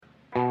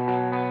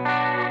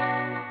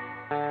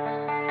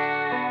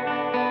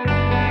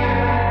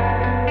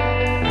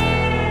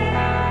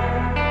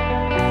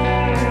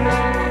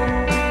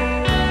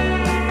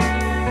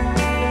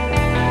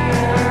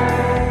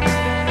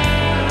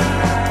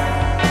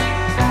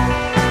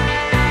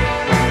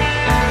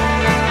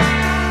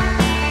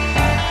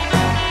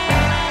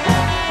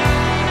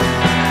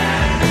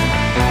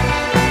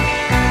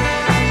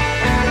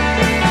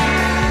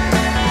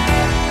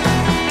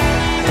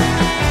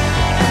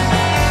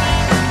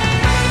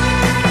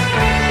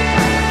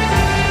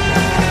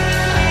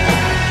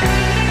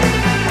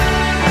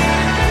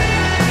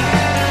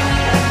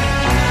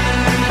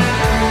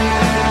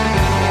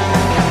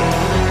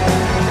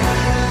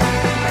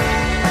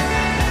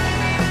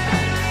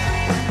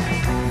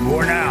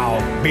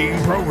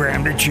Being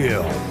Programmed to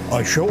Chill,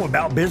 a show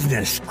about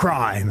business,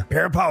 crime,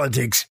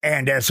 parapolitics,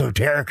 and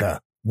esoterica,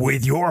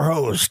 with your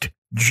host,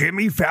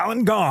 Jimmy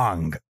Fallon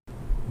Gong.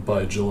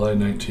 By July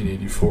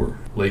 1984,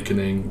 Lake and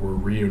Ing were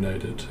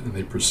reunited, and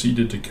they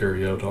proceeded to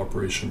carry out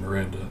Operation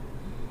Miranda.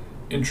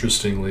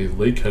 Interestingly,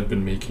 Lake had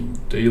been making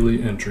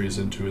daily entries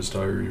into his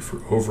diary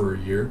for over a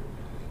year,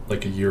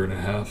 like a year and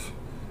a half.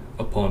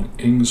 Upon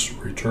Ing's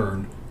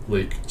return,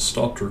 Lake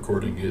stopped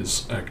recording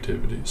his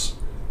activities.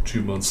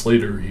 2 months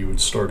later, he would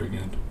start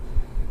again.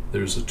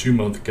 There's a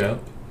 2-month gap,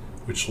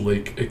 which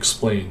Lake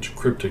explained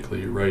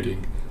cryptically,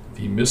 writing,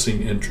 "The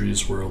missing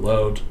entries were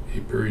allowed a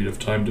period of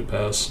time to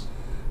pass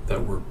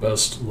that were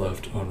best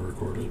left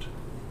unrecorded."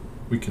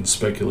 We can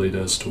speculate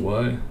as to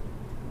why,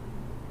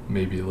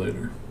 maybe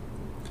later.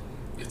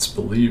 It's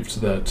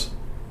believed that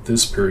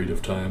this period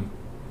of time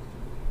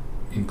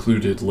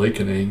included Lake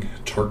and Ing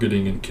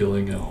targeting and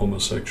killing a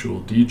homosexual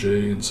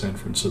DJ in San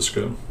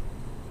Francisco.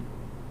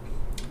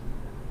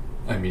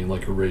 I mean,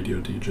 like a radio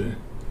DJ.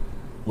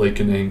 Lake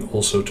and Ing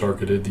also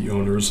targeted the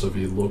owners of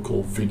a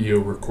local video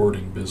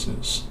recording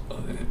business,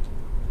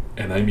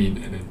 and I mean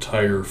an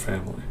entire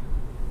family.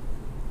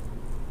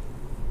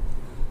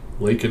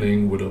 Lake and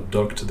Ing would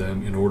abduct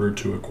them in order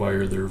to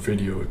acquire their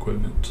video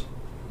equipment,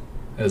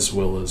 as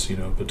well as,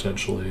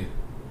 potentially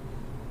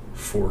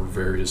for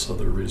various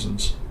other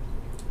reasons.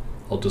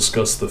 I'll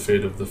discuss the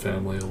fate of the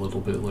family a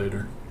little bit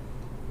later.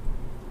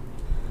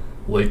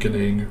 Lake and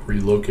Ing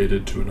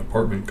relocated to an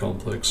apartment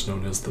complex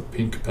known as the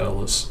Pink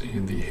Palace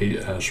in the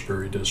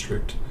Haight-Ashbury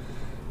district.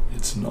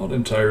 It's not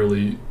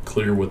entirely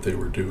clear what they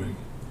were doing,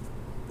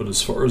 but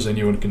as far as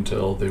anyone can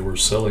tell, they were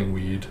selling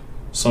weed,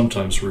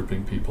 sometimes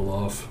ripping people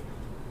off,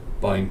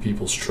 buying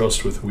people's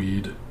trust with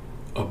weed,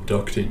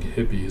 abducting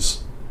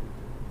hippies,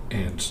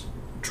 and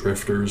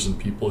drifters and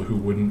people who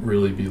wouldn't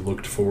really be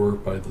looked for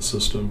by the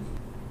system.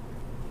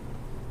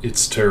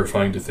 It's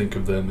terrifying to think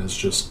of them as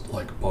just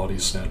like body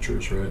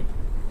snatchers, right?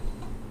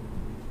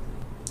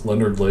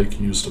 Leonard Lake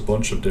used a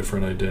bunch of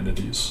different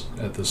identities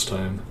at this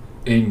time.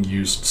 Ing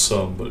used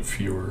some, but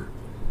fewer.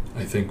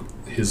 I think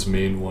his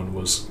main one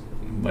was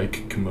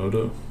Mike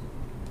Komodo.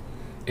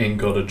 Ing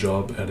got a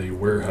job at a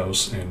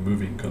warehouse and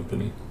moving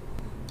company.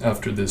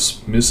 After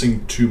this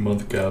missing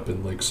 2-month gap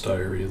in Lake's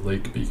diary,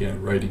 Lake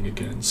began writing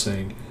again,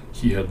 saying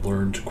he had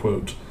learned,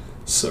 quote,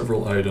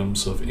 several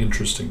items of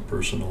interesting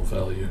personal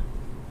value.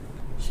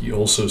 He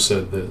also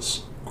said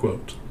this,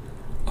 quote,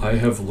 "I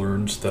have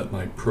learned that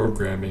my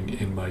programming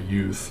in my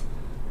youth,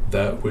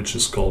 that which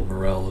is called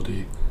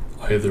morality,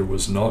 either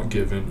was not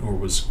given or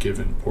was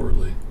given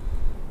poorly.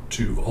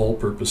 To all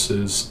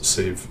purposes,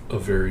 save a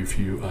very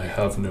few, I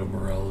have no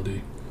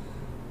morality.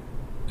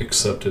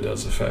 Accepted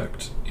as a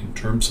fact. In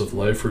terms of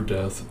life or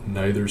death,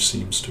 neither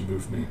seems to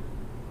move me."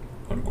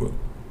 Unquote.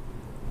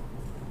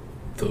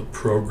 The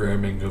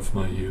programming of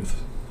my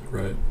youth,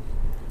 right?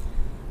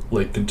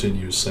 Lake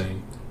continues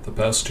saying, "The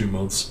past 2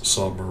 months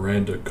saw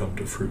Miranda come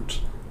to fruit.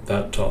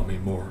 That taught me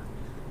more.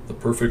 The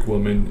perfect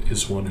woman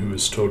is one who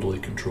is totally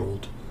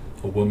controlled,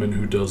 a woman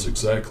who does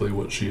exactly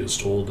what she is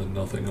told and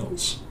nothing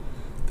else.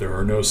 There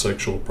are no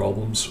sexual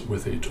problems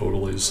with a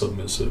totally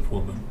submissive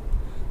woman.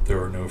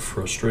 There are no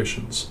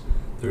frustrations.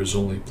 There is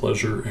only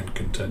pleasure and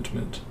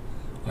contentment.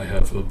 I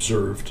have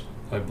observed,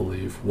 I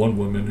believe, one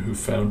woman who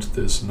found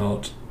this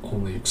not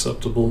only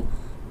acceptable,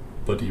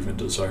 but even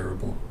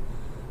desirable.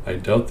 I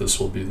doubt this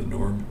will be the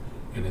norm,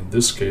 and in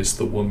this case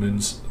the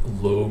woman's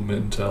low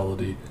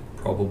mentality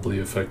probably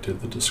affected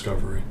the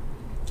discovery.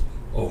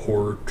 A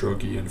whore,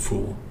 druggie, and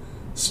fool.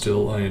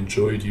 Still, I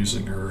enjoyed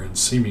using her, and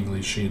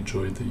seemingly she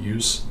enjoyed the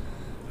use.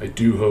 I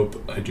do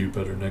hope I do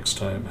better next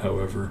time,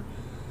 however.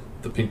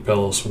 The Pink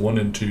Palace 1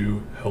 and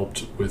 2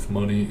 helped with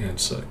money and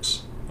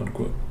sex."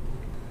 Unquote.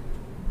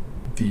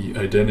 The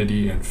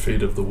identity and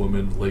fate of the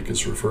woman Lake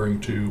is referring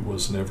to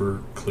was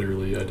never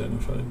clearly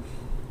identified.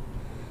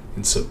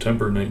 In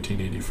September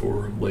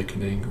 1984, Lake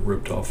and Ing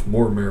ripped off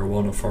more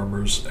marijuana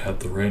farmers at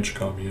the ranch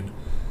commune,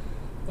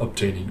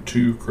 obtaining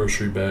 2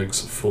 grocery bags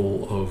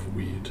full of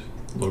weed,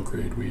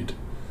 low-grade weed.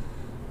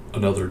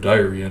 Another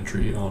diary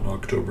entry on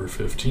October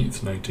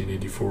 15th,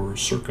 1984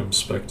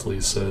 circumspectly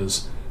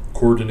says,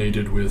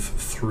 "Coordinated with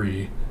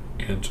 3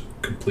 and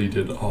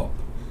completed op.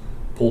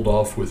 Pulled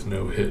off with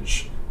no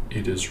hitch.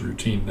 It is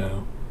routine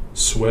now.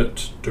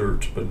 Sweat,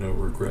 dirt, but no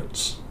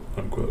regrets."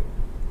 Unquote.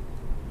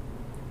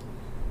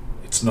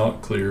 It's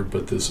not clear,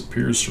 but this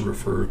appears to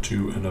refer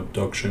to an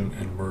abduction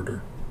and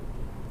murder.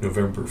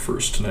 November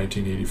 1st,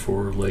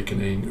 1984, Lake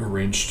and Ing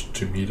arranged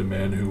to meet a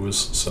man who was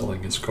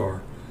selling his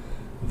car.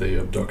 They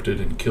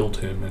abducted and killed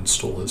him and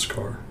stole his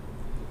car.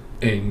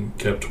 Ing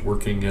kept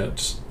working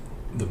at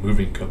the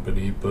moving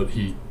company, but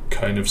he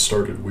kind of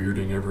started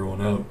weirding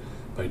everyone out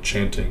by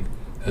chanting,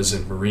 as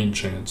in Marine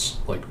chants,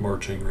 like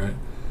marching, right?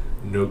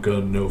 No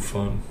gun, no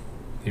fun.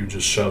 He would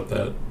just shout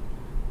that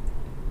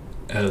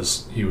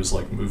as he was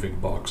like moving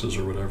boxes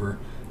or whatever.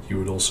 He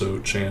would also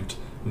chant,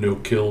 no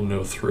kill,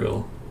 no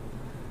thrill.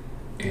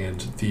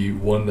 And the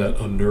one that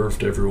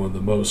unnerved everyone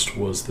the most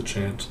was the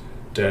chant,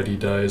 "Daddy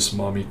dies,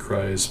 mommy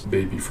cries,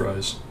 baby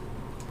fries."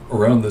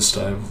 Around this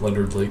time,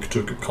 Leonard Lake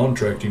took a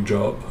contracting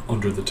job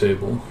under the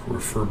table,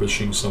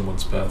 refurbishing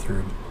someone's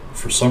bathroom.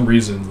 For some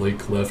reason,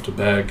 Lake left a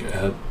bag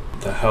at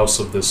the house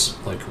of this,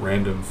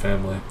 random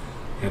family,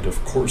 and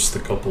of course the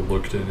couple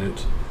looked in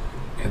it,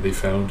 and they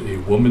found a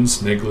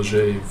woman's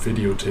negligee,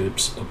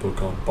 videotapes, a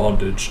book on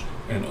bondage,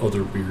 and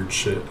other weird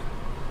shit.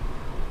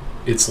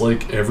 It's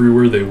like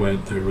everywhere they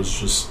went, they were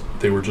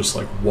just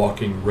like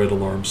walking red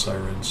alarm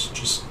sirens,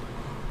 just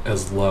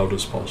as loud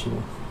as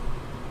possible.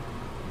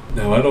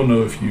 Now, I don't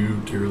know if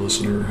you, dear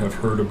listener, have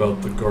heard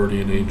about the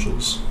Guardian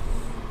Angels,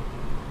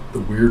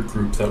 the weird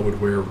group that would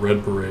wear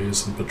red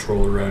berets and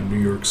patrol around New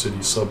York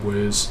City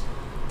subways.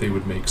 They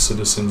would make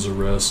citizens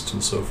arrest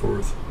and so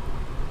forth.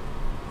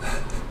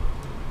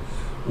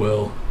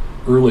 Well,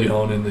 early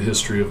on in the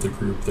history of the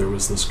group, there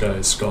was this guy,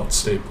 Scott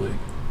Stapley.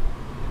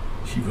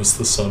 He was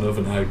the son of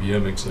an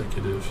IBM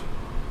executive.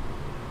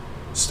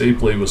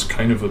 Stapley was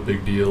kind of a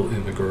big deal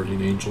in the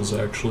Guardian Angels,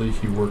 actually.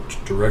 He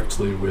worked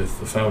directly with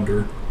the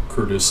founder,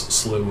 Curtis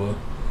Sliwa,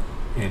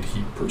 and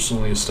he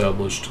personally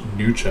established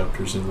new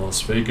chapters in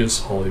Las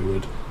Vegas,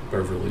 Hollywood,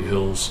 Beverly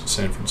Hills,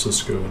 San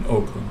Francisco, and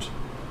Oakland.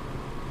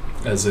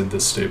 As in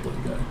this Stapley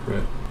guy,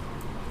 right?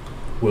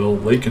 Well,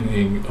 Lake and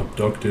Ng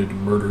abducted,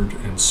 murdered,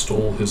 and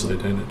stole his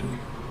identity.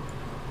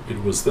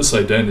 It was this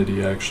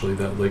identity, actually,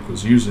 that Lake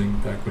was using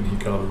back when he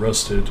got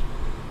arrested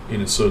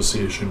in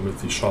association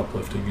with the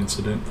shoplifting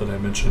incident that I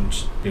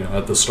mentioned,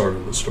 at the start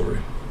of the story.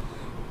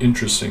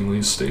 Interestingly,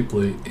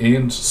 Stapley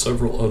and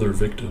several other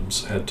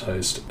victims had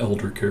ties to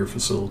elder care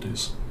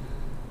facilities.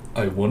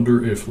 I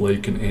wonder if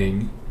Lake and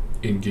Ng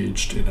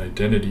engaged in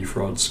identity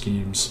fraud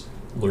schemes,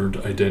 learned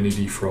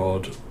identity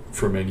fraud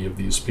from any of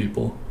these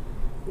people,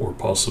 or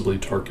possibly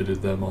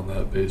targeted them on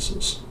that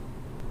basis.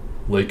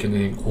 Lake and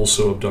Ng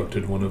also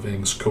abducted one of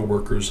Ng's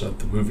co-workers at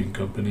the moving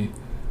company.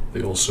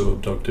 They also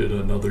abducted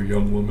another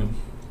young woman.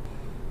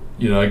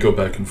 I go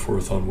back and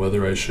forth on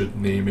whether I should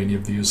name any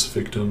of these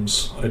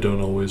victims. I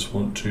don't always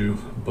want to,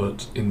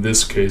 but in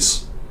this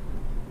case,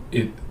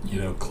 it,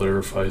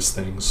 clarifies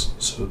things.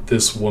 So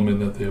this woman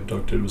that they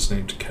abducted was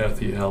named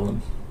Kathy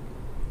Allen.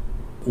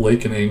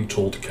 Lake and Ng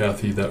told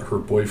Kathy that her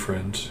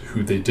boyfriend,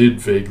 who they did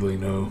vaguely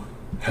know,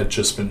 had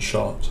just been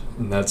shot,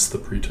 and that's the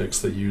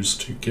pretext they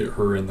used to get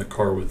her in the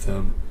car with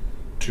them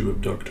to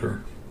abduct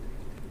her.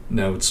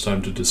 Now it's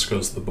time to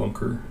discuss the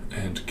bunker,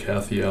 and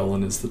Kathy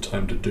Allen is the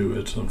time to do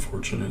it,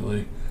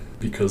 unfortunately,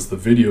 because the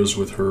videos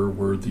with her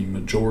were the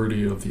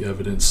majority of the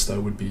evidence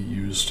that would be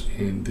used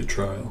in the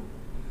trial.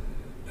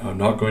 Now, I'm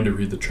not going to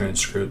read the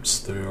transcripts,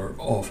 they are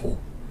awful,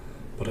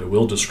 but I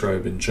will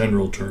describe in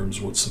general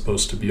terms what's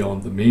supposed to be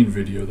on the main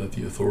video that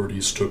the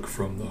authorities took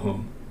from the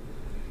home.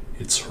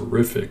 It's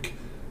horrific,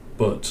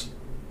 but,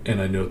 and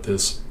I note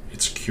this,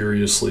 it's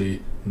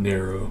curiously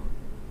narrow,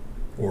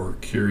 or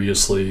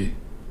curiously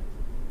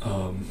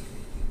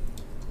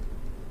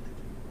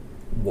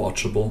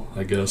watchable,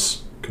 I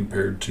guess,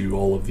 compared to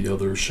all of the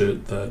other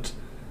shit that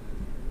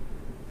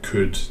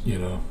could,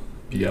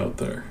 be out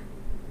there.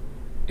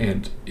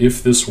 And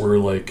if this were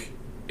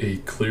a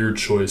clear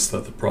choice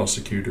that the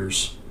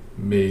prosecutors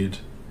made,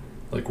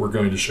 we're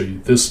going to show you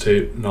this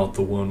tape, not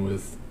the one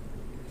with...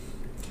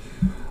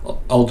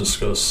 I'll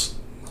discuss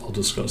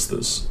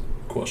this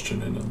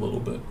question in a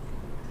little bit.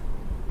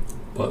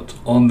 But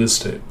on this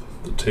tape,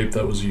 the tape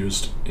that was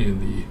used in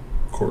the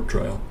court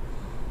trial,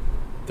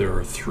 there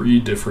are 3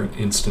 different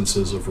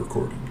instances of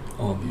recording.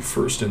 On the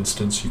first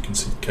instance, you can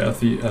see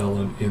Kathy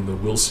Allen in the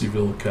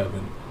Wilseyville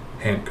cabin,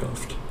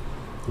 handcuffed.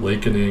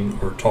 Lake and Ng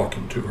are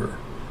talking to her.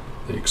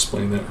 They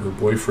explain that her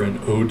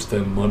boyfriend owed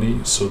them money,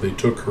 so they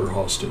took her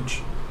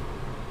hostage.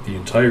 The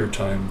entire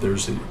time,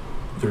 there's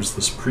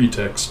this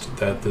pretext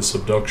that this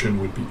abduction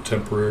would be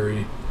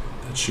temporary,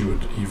 that she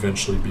would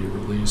eventually be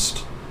released,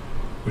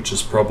 which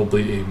is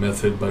probably a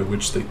method by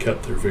which they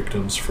kept their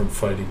victims from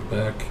fighting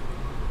back,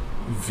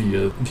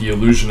 via the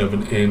illusion of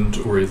an end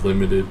or a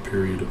limited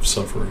period of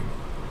suffering.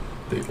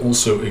 They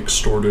also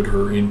extorted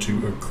her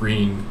into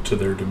agreeing to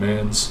their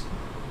demands,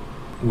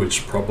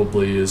 which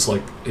probably is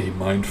like a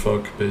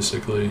mindfuck,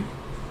 basically.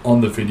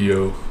 On the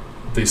video,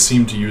 they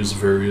seem to use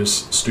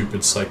various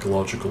stupid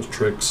psychological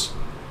tricks.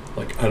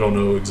 I don't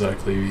know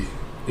exactly,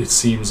 it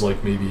seems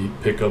like maybe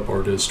pickup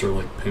artist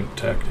or pimp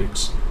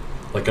tactics.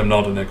 I'm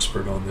not an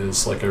expert on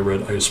this, I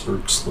read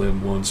Iceberg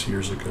Slim once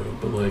years ago,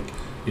 but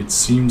it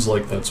seems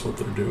like that's what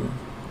they're doing.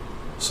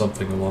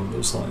 Something along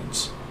those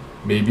lines.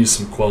 Maybe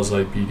some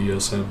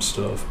quasi-BDSM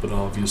stuff, but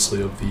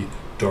obviously of the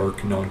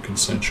dark,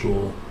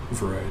 non-consensual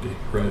variety,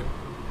 right?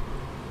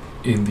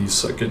 In the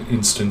second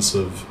instance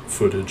of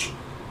footage,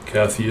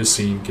 Kathy is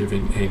seen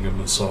giving Ng a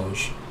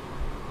massage.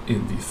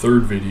 In the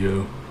third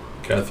video,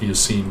 Kathy is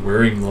seen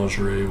wearing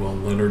lingerie while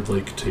Leonard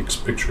Lake takes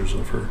pictures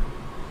of her.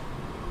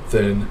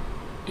 Then,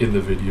 in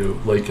the video,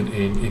 Lake and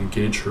Ng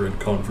engage her in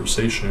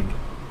conversation,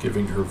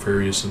 giving her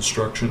various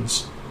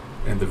instructions,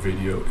 and the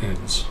video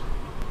ends.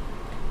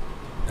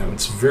 Now,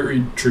 it's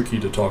very tricky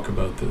to talk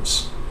about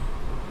this,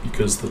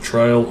 because the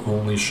trial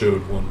only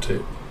showed one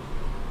tape,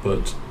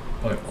 but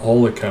by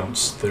all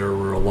accounts, there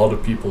were a lot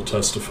of people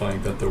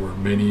testifying that there were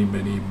many,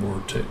 many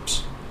more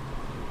tapes.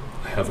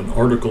 have an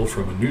article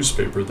from a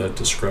newspaper that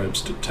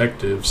describes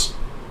detectives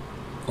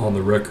on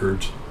the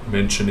record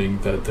mentioning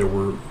that there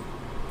were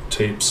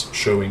tapes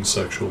showing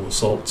sexual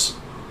assaults,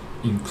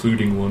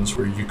 including ones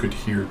where you could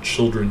hear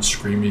children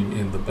screaming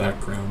in the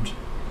background.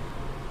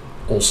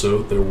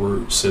 Also, there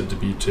were said to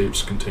be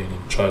tapes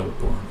containing child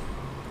porn.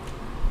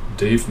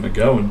 Dave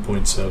McGowan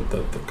points out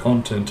that the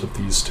content of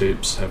these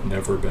tapes have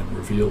never been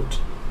revealed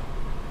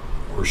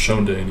or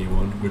shown to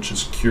anyone, which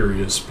is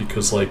curious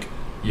because,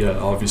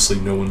 obviously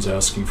no one's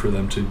asking for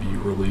them to be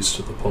released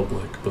to the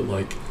public,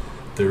 but,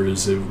 there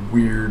is a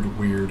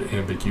weird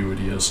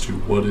ambiguity as to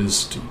what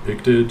is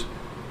depicted,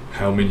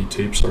 how many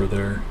tapes are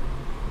there,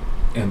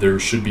 and there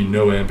should be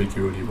no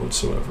ambiguity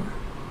whatsoever.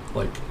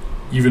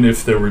 Even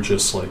if there were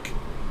just,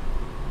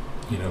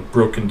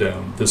 broken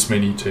down, this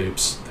many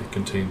tapes that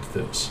contained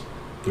this.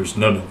 There's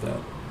none of that.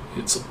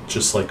 It's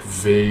just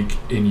vague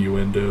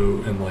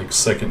innuendo and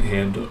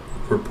secondhand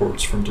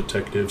reports from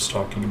detectives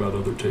talking about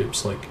other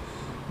tapes,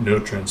 no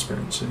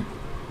transparency.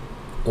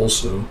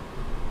 Also,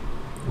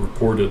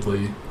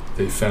 reportedly,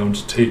 they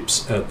found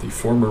tapes at the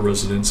former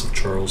residence of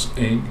Charles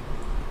Ng,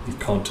 the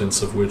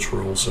contents of which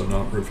were also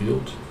not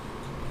revealed.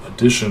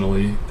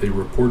 Additionally, they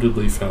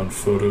reportedly found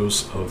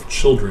photos of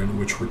children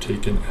which were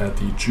taken at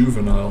the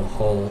juvenile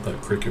hall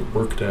that Cricket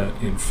worked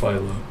at in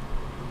Philo.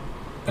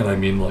 And I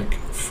mean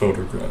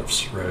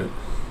photographs, right?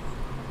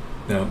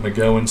 Now,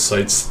 McGowan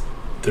cites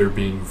there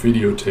being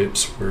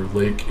videotapes where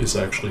Lake is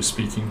actually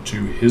speaking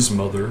to his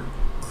mother,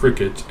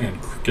 Cricket,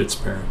 and Cricket's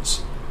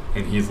parents,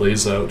 and he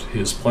lays out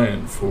his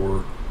plan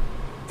for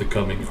the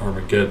coming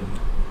Armageddon.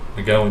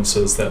 McGowan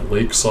says that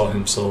Lake saw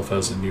himself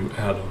as a new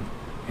Adam,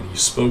 and he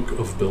spoke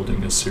of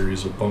building a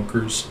series of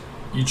bunkers,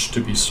 each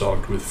to be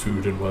stocked with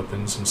food and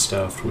weapons and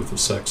staffed with a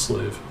sex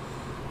slave.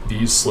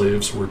 These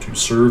slaves were to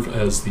serve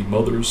as the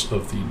mothers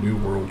of the New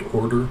World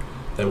Order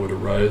that would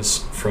arise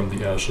from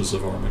the ashes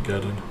of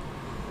Armageddon.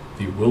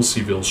 The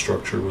Wilseyville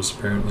structure was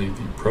apparently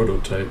the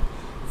prototype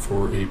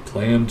for a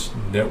planned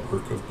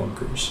network of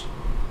bunkers,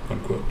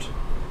 unquote.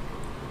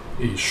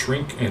 A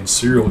shrink and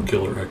serial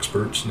killer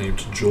expert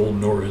named Joel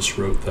Norris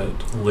wrote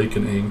that Lake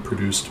and Ng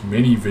produced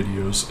many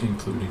videos,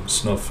 including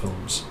snuff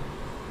films.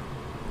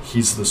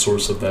 He's the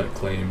source of that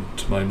claim.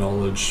 To my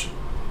knowledge,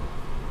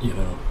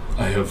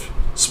 I have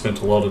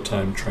spent a lot of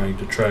time trying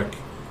to track,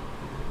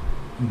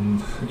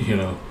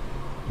 McGowan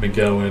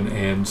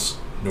and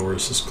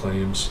Norris's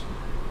claims.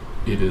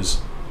 It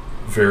is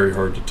very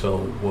hard to tell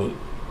what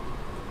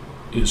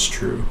is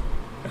true.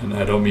 And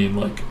I don't mean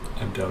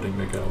I'm doubting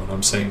McGowan.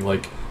 I'm saying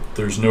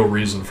there's no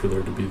reason for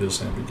there to be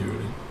this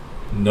ambiguity.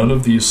 None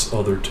of these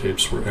other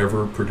tapes were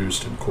ever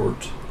produced in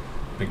court.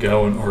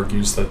 McGowan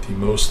argues that the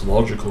most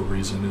logical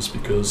reason is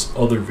because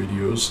other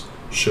videos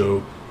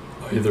show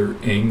either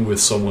Ng with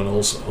someone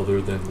else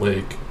other than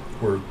Lake,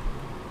 or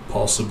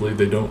possibly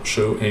they don't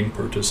show Ng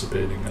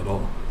participating at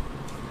all.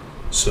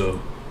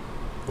 So,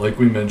 like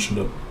we mentioned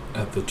up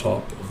at the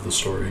top of the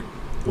story,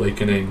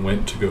 Lake and Ng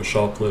went to go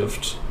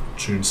shoplift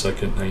June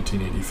 2nd,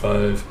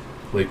 1985.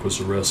 Lake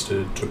was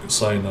arrested, took a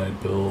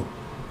cyanide pill,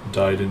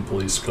 died in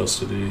police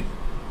custody,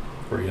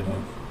 or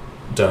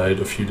died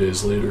a few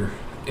days later.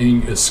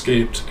 Ng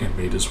escaped and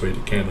made his way to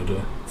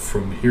Canada.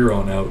 From here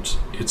on out,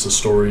 it's a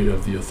story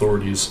of the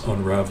authorities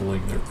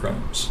unraveling their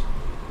crimes.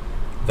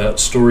 That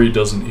story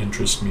doesn't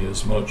interest me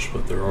as much,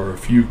 but there are a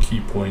few key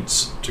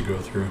points to go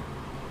through.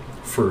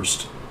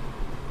 First,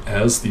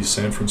 as the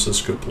San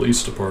Francisco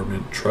Police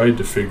Department tried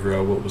to figure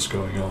out what was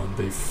going on,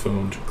 they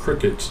phoned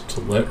Cricket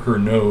to let her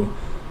know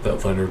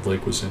that Leonard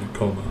Lake was in a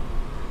coma.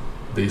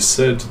 They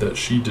said that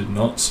she did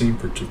not seem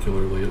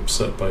particularly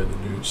upset by the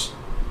news.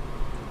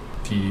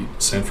 The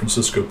San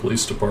Francisco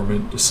Police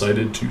Department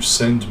decided to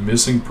send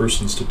missing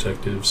persons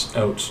detectives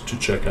out to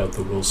check out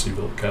the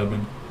Wilseyville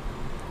cabin.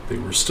 They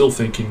were still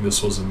thinking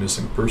this was a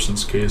missing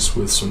persons case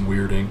with some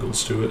weird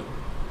angles to it.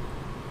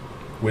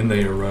 When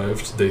they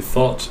arrived, they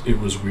thought it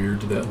was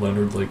weird that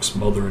Leonard Lake's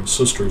mother and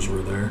sisters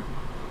were there.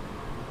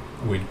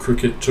 When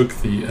Cricket took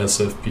the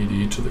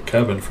SFPD to the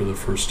cabin for the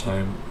first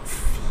time,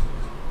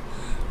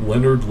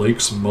 Leonard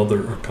Lake's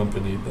mother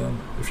accompanied them,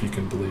 if you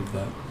can believe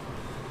that.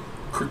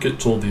 Cricket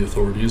told the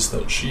authorities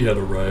that she had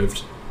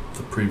arrived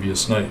the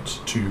previous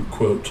night to,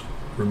 quote,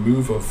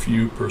 remove a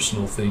few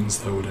personal things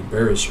that would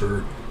embarrass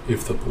her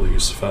if the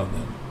police found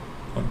them,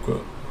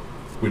 unquote,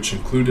 which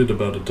included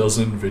about a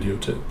dozen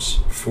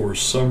videotapes. For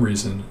some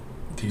reason,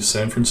 the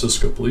San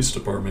Francisco Police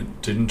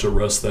Department didn't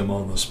arrest them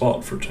on the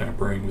spot for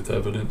tampering with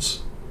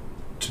evidence.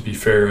 To be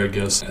fair, I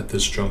guess at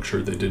this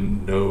juncture they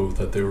didn't know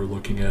that they were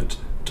looking at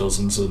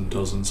dozens and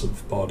dozens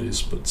of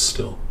bodies, but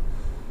still,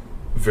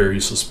 very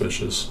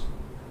suspicious.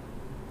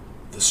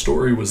 The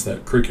story was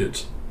that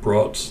Cricket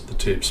brought the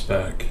tapes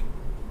back.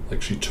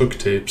 She took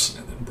tapes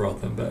and then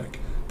brought them back.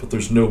 But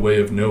there's no way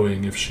of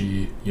knowing if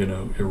she,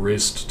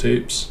 erased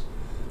tapes,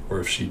 or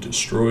if she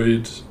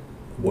destroyed.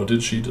 What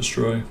did she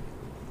destroy?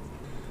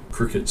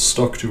 Cricket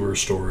stuck to her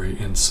story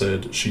and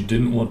said she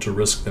didn't want to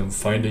risk them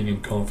finding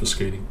and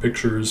confiscating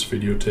pictures,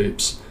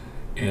 videotapes,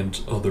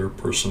 and other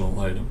personal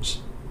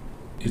items.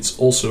 It's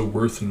also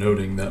worth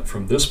noting that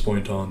from this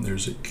point on,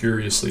 there's a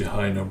curiously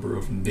high number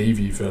of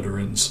Navy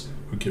veterans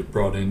who get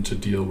brought in to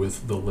deal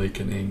with the Lake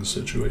and Ing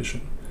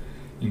situation,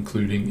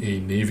 including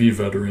a Navy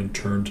veteran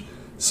turned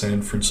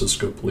San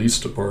Francisco Police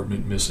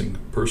Department missing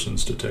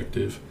persons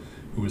detective,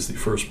 who was the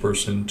first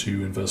person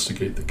to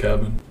investigate the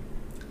cabin.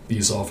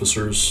 These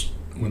officers,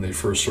 when they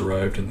first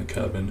arrived in the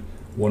cabin,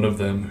 one of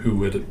them,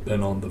 who had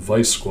been on the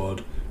Vice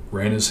Squad,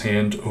 ran his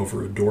hand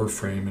over a door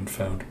frame and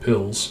found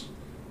pills.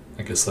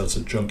 I guess that's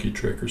a junkie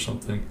trick or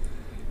something.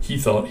 He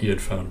thought he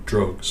had found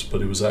drugs,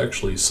 but it was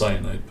actually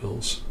cyanide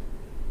pills.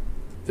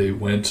 They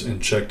went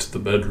and checked the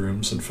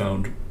bedrooms and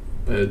found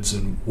beds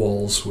and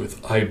walls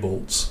with eye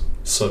bolts,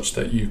 such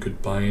that you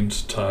could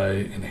bind, tie,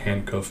 and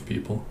handcuff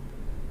people.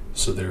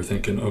 So they were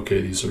thinking,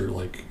 okay, these are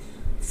like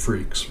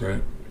freaks,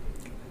 right?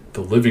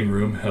 The living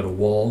room had a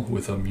wall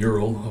with a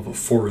mural of a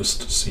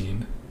forest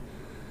scene.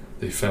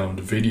 They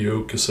found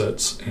video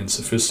cassettes and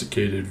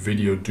sophisticated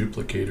video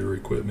duplicator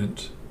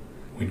equipment.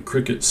 When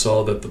Cricket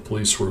saw that the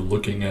police were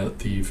looking at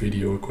the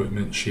video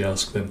equipment, she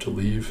asked them to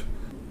leave.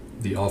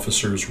 The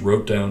officers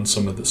wrote down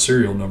some of the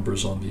serial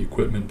numbers on the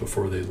equipment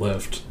before they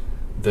left.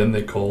 Then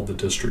they called the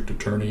district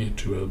attorney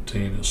to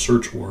obtain a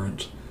search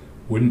warrant.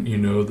 Wouldn't you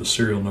know, the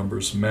serial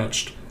numbers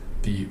matched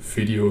the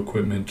video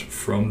equipment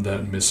from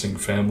that missing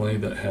family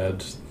that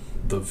had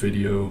the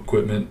video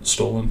equipment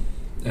stolen,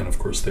 and of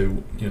course they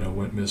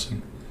went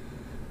missing.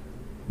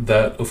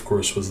 That, of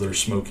course, was their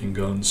smoking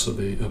gun, so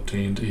they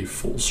obtained a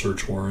full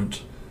search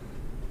warrant.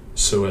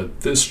 So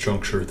at this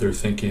juncture, they're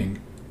thinking,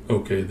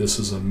 okay, this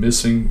is a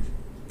missing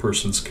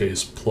persons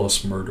case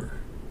plus murder.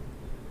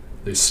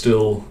 They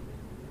still,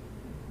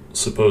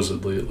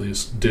 supposedly at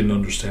least, didn't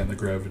understand the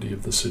gravity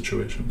of the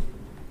situation.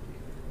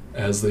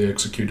 As they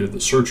executed the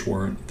search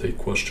warrant, they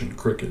questioned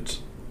Cricket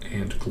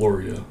and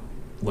Gloria,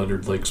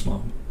 Leonard Lake's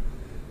mom.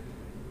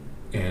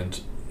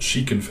 And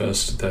she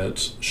confessed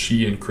that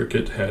she and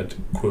Cricket had,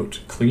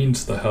 quote, cleaned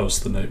the house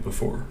the night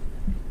before.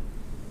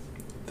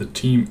 The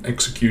team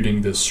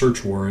executing this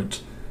search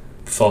warrant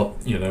thought,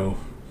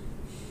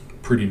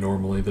 pretty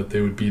normally that they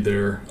would be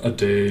there a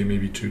day,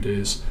 maybe 2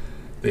 days.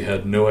 They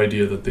had no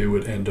idea that they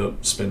would end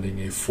up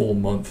spending a full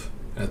month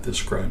at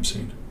this crime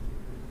scene.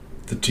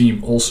 The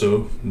team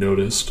also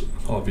noticed,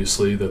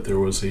 obviously, that there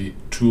was a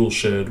tool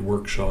shed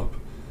workshop.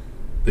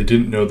 They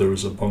didn't know there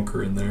was a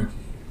bunker in there.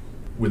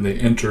 When they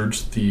entered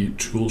the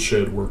tool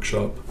shed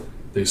workshop,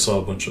 they saw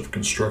a bunch of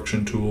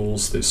construction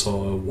tools. They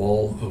saw a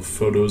wall of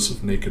photos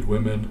of naked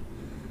women.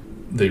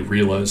 They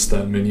realized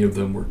that many of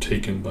them were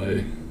taken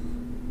by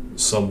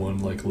someone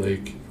like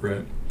Lake,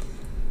 right?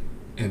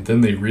 And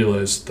then they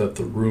realized that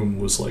the room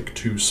was like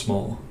too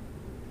small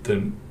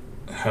than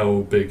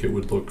how big it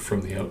would look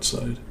from the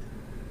outside.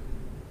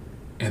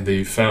 And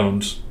they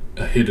found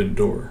a hidden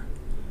door.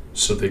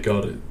 So they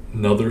got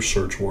another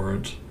search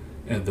warrant,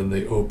 and then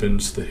they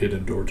opened the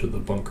hidden door to the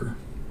bunker.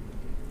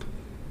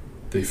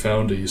 They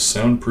found a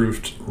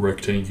soundproofed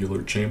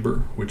rectangular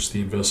chamber, which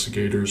the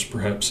investigators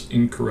perhaps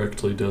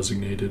incorrectly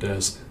designated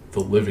as the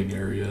living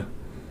area.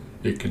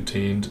 It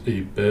contained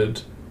a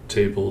bed,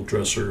 table,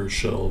 dresser,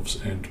 shelves,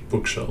 and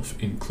bookshelf,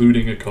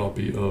 including a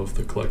copy of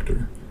The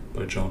Collector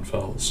by John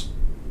Fowles.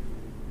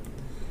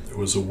 There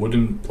was a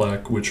wooden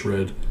plaque which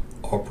read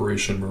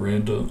Operation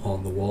Miranda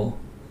on the wall.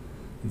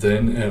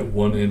 Then at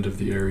one end of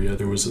the area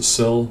there was a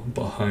cell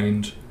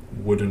behind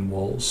wooden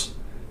walls,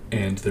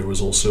 and there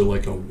was also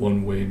like a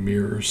one-way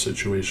mirror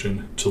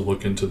situation to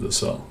look into the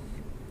cell.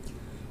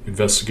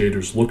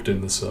 Investigators looked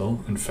in the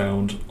cell and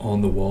found on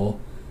the wall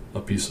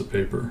a piece of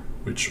paper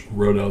which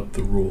wrote out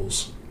the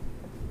rules.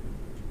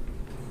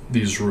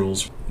 These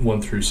rules,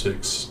 1 through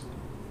 6,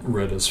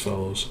 read as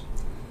follows.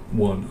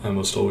 1. I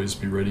must always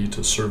be ready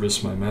to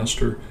service my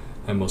master.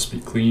 I must be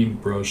clean,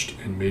 brushed,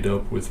 and made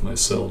up with my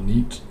cell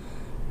neat.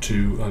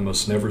 2. I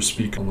must never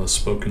speak unless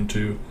spoken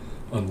to.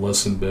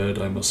 Unless in bed,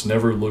 I must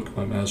never look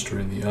my master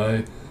in the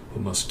eye,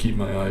 but must keep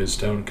my eyes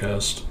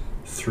downcast.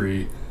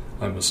 3.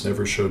 I must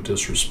never show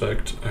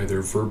disrespect,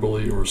 either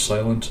verbally or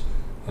silent.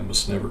 I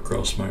must never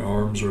cross my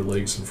arms or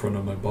legs in front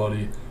of my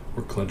body,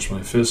 or clench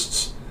my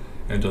fists.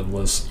 And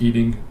unless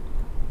eating,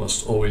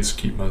 must always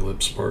keep my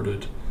lips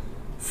parted.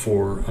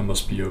 4. I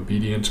must be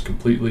obedient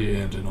completely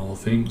and in all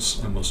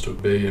things. I must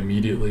obey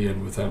immediately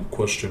and without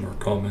question or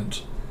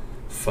comment.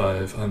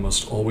 5. I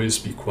must always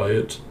be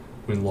quiet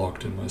when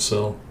locked in my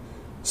cell.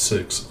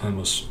 6. I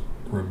must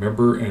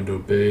remember and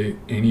obey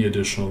any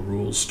additional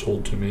rules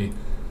told to me.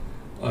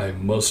 I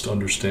must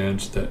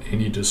understand that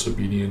any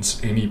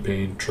disobedience, any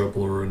pain,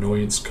 trouble, or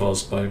annoyance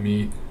caused by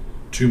me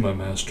to my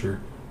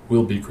master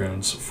will be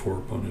grounds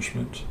for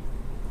punishment.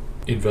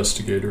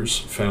 Investigators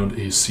found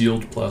a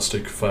sealed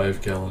plastic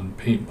 5-gallon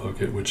paint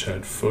bucket which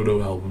had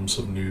photo albums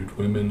of nude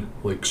women,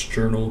 Lake's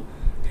journal,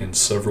 and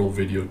several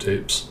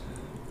videotapes,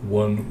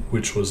 one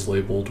which was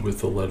labeled with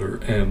the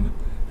letter M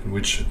and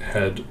which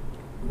had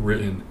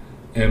written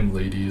M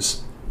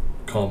ladies,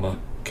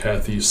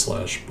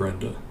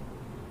 Kathy/Brenda.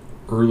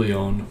 Early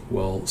on,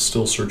 while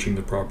still searching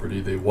the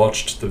property, they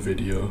watched the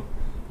video,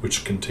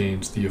 which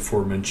contained the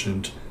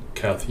aforementioned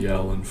Kathy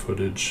Allen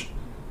footage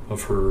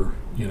of her,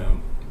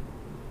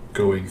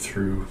 going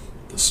through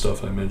the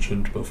stuff I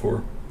mentioned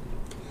before.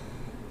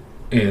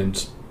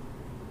 And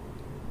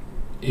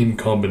in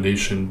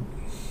combination,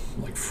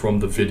 like from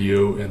the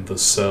video and the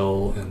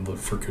cell and the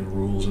freaking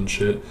rules and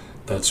shit,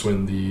 that's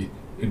when the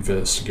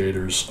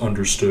investigators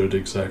understood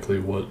exactly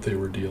what they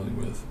were dealing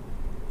with.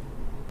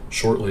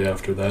 Shortly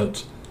after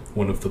that,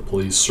 one of the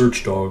police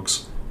search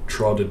dogs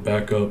trotted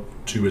back up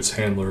to its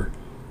handler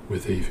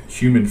with a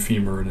human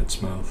femur in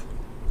its mouth.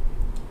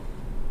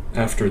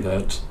 After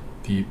that,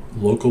 the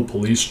local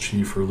police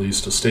chief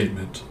released a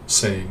statement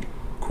saying,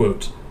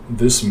 quote,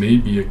 "This may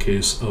be a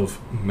case of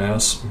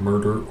mass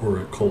murder or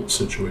a cult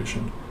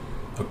situation.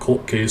 A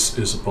cult case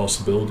is a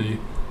possibility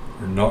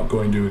we're not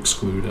going to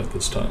exclude at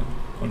this time,"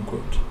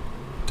 unquote.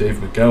 Dave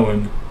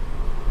McGowan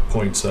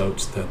points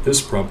out that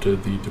this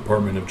prompted the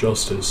Department of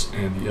Justice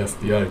and the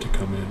FBI to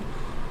come in,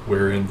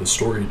 wherein the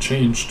story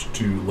changed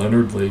to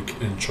Leonard Lake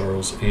and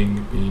Charles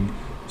Ng being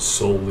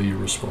solely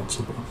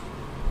responsible.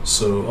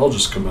 So I'll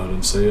just come out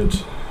and say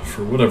it.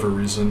 For whatever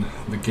reason,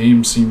 the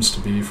game seems to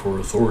be for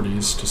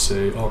authorities to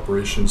say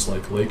operations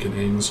like Lake and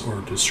Ng's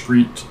are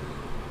discrete,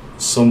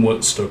 somewhat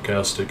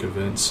stochastic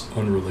events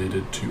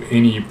unrelated to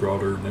any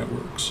broader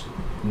networks.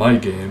 My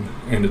game,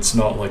 and it's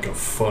not like a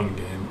fun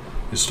game,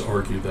 is to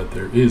argue that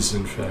there is,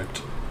 in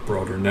fact,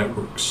 broader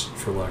networks,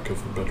 for lack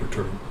of a better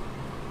term.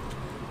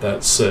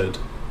 That said,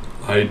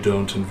 I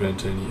don't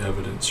invent any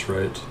evidence,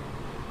 right?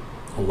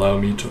 Allow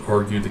me to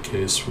argue the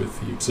case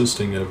with the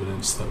existing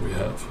evidence that we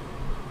have.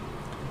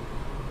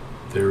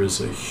 There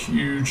is a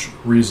huge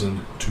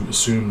reason to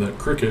assume that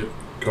Cricket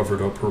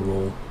covered up her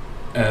role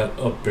at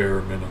a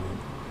bare minimum.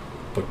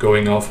 But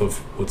going off of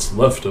what's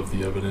left of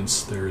the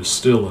evidence, there is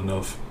still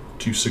enough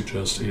to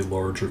suggest a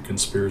larger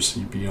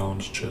conspiracy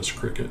beyond just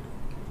Cricket.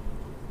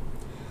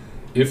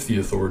 If the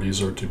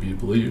authorities are to be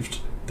believed,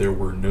 there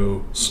were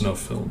no snuff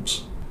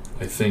films.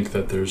 I think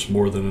that there's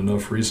more than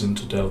enough reason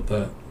to doubt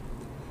that.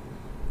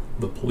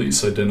 The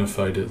police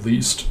identified at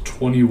least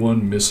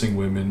 21 missing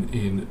women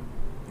in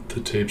the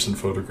tapes and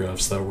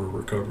photographs that were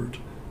recovered.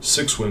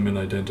 6 women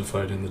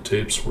identified in the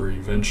tapes were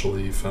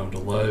eventually found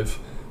alive,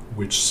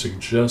 which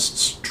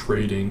suggests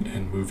trading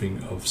and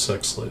moving of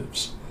sex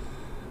slaves.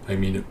 I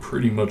mean, it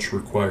pretty much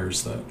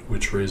requires that,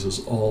 which raises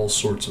all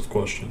sorts of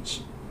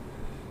questions.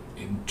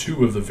 In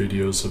 2 of the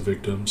videos of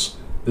victims,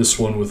 this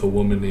one with a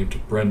woman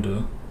named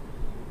Brenda,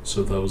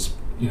 so that was,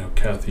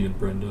 Kathy and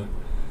Brenda,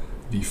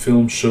 the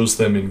film shows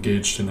them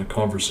engaged in a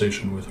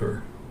conversation with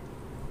her.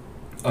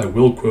 I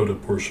will quote a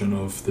portion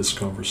of this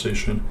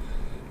conversation,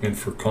 and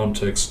for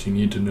context, you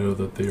need to know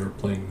that they are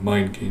playing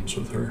mind games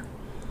with her.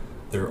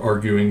 They're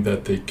arguing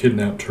that they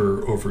kidnapped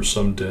her over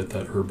some debt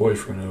that her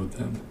boyfriend owed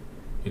them,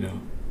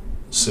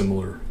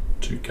 similar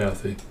to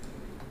Kathy.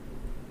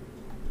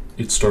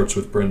 It starts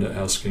with Brenda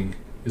asking,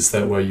 "Is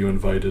that why you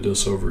invited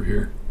us over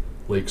here?"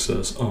 Lake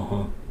says,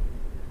 "Uh-huh."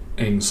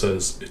 Ng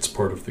says, "It's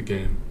part of the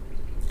game."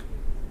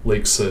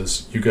 Lake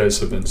says, "You guys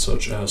have been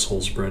such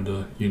assholes,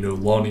 Brenda.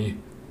 Lonnie,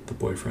 the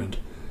boyfriend,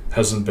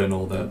 hasn't been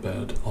all that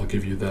bad. I'll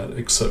give you that,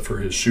 except for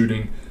his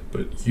shooting,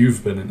 but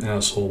you've been an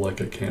asshole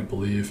like I can't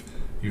believe.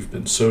 You've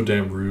been so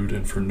damn rude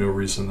and for no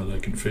reason that I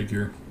can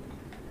figure."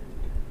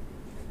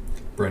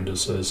 Brenda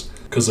says,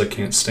 "'Cause I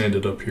can't stand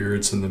it up here,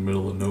 it's in the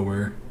middle of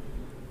nowhere."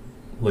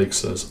 Lake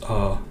says,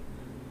 "Ah."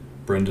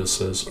 Brenda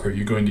says, "Are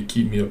you going to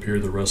keep me up here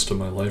the rest of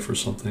my life or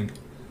something?"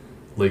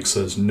 Lake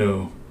says,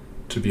 "No.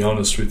 To be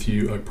honest with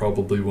you, I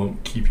probably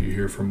won't keep you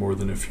here for more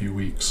than a few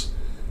weeks.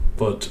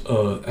 But,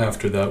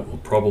 after that, we'll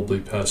probably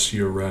pass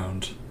you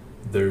around.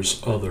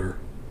 There's other."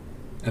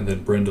 And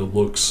then Brenda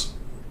looks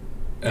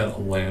at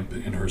a lamp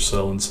in her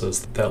cell and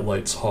says, "That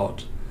light's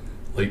hot."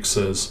 Lake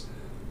says,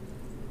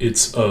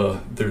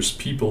 there's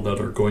people that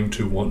are going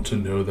to want to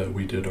know that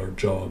we did our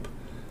job.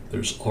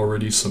 There's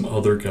already some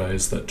other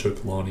guys that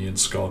took Lonnie and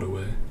Scott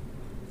away."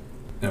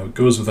 Now, it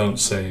goes without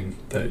saying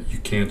that you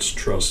can't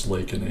trust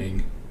Lake and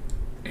Ng,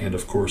 and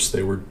of course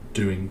they were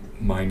doing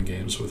mind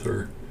games with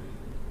her,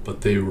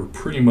 but they were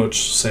pretty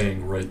much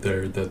saying right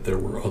there that there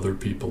were other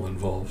people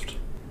involved.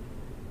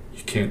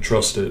 You can't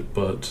trust it,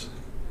 but,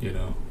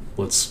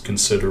 let's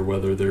consider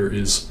whether there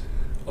is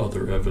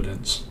other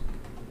evidence.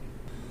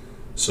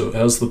 So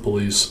as the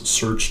police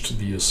searched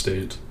the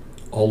estate,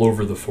 all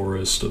over the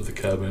forest of the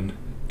cabin,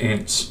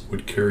 ants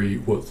would carry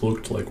what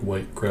looked like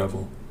white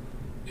gravel.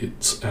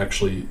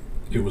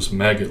 It was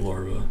maggot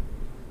larvae,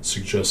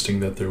 suggesting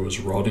that there was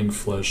rotting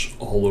flesh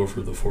all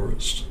over the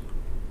forest.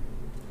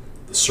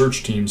 The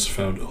search teams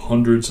found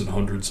hundreds and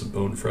hundreds of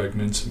bone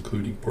fragments,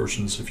 including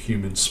portions of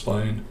human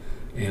spine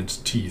and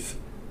teeth,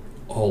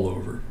 all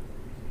over.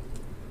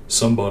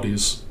 Some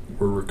bodies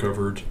were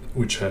recovered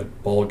which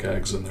had ball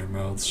gags in their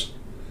mouths.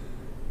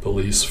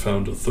 Police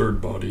found a third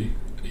body,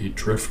 a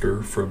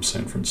drifter from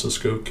San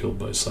Francisco killed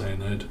by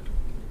cyanide.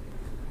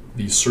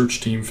 The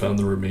search team found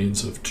the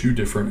remains of 2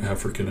 different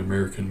African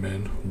American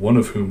men, one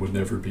of whom would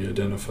never be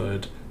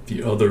identified.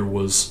 The other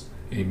was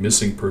a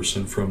missing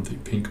person from the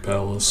Pink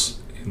Palace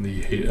in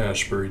the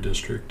Haight-Ashbury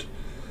district.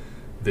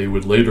 They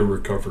would later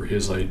recover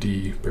his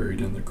ID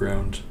buried in the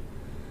ground.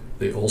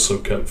 They also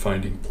kept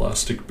finding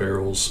plastic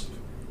barrels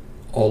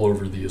all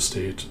over the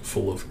estate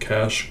full of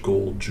cash,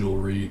 gold,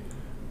 jewelry,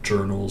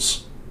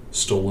 journals,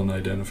 stolen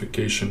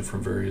identification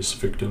from various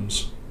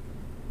victims.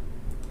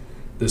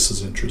 This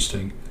is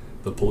interesting.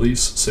 The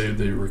police say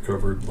they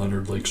recovered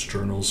Leonard Lake's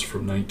journals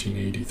from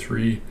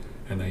 1983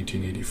 and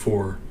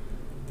 1984,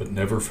 but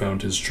never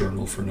found his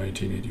journal for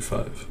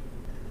 1985.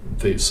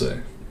 They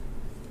say.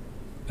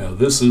 Now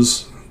this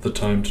is the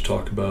time to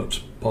talk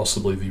about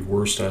possibly the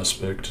worst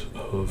aspect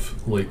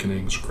of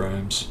Lakening's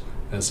crimes,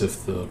 as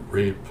if the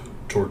rape,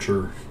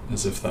 torture,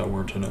 as if that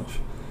weren't enough.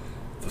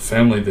 The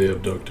family they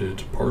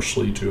abducted,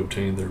 partially to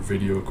obtain their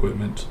video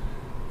equipment,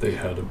 they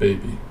had a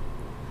baby.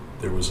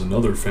 There was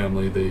another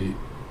family they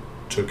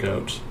took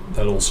out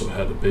that also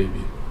had a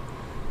baby.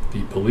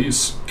 The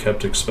police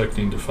kept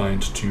expecting to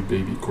find 2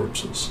 baby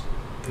corpses.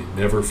 They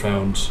never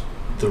found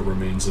the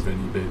remains of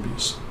any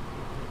babies.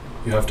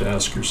 You have to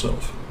ask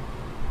yourself,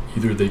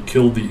 either they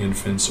killed the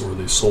infants or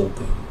they sold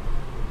them.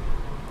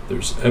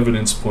 There's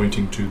evidence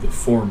pointing to the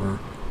former,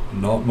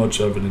 not much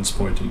evidence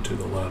pointing to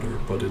the latter,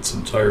 but it's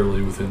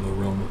entirely within the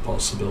realm of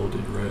possibility,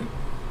 right?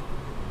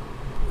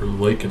 Were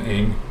Lake and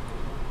Eng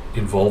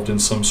involved in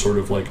some sort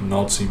of like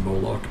Nazi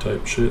Moloch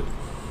type shit?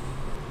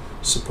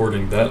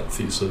 Supporting that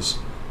thesis,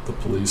 the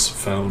police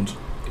found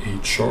a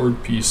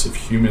charred piece of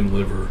human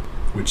liver,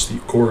 which the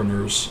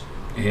coroners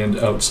and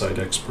outside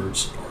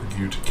experts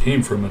argued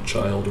came from a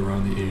child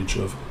around the age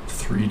of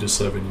 3 to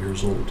 7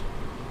 years old.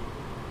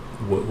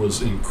 What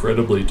was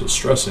incredibly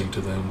distressing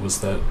to them was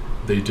that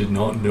they did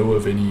not know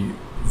of any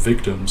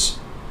victims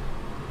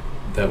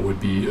that would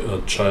be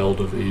a child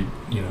of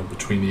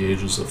between the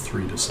ages of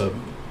 3 to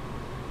 7.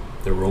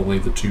 There were only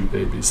the 2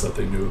 babies that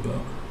they knew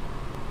about.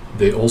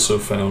 They also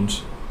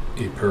found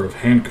a pair of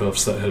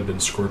handcuffs that had been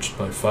scorched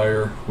by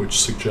fire, which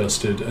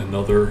suggested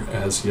another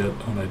as yet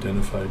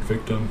unidentified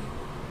victim.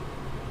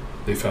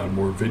 They found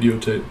more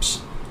videotapes.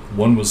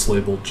 One was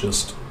labeled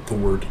just the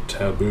word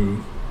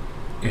taboo,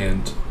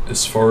 and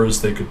as far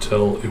as they could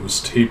tell, it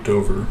was taped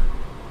over,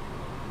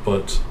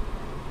 but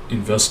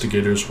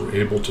investigators were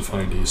able to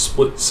find a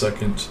split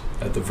second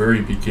at the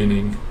very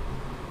beginning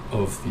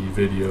of the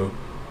video,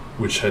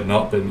 which had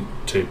not been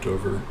taped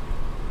over,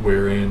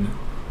 wherein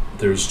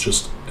there's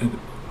just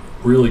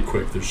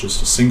there's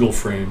just a single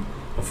frame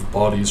of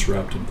bodies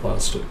wrapped in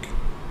plastic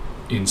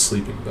in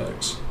sleeping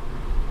bags,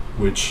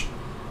 which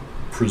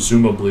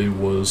presumably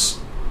was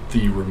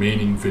the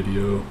remaining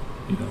video,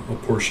 a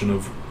portion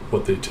of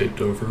what they taped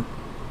over.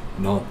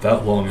 Not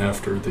that long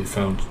after, they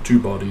found 2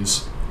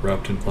 bodies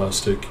wrapped in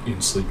plastic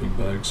in sleeping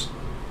bags.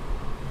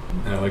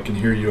 Now I can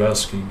hear you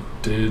asking,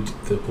 did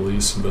the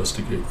police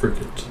investigate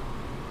cricket?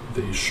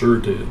 They sure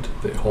did.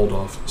 They hauled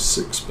off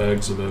 6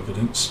 bags of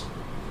evidence.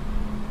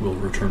 We'll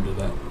return to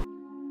that.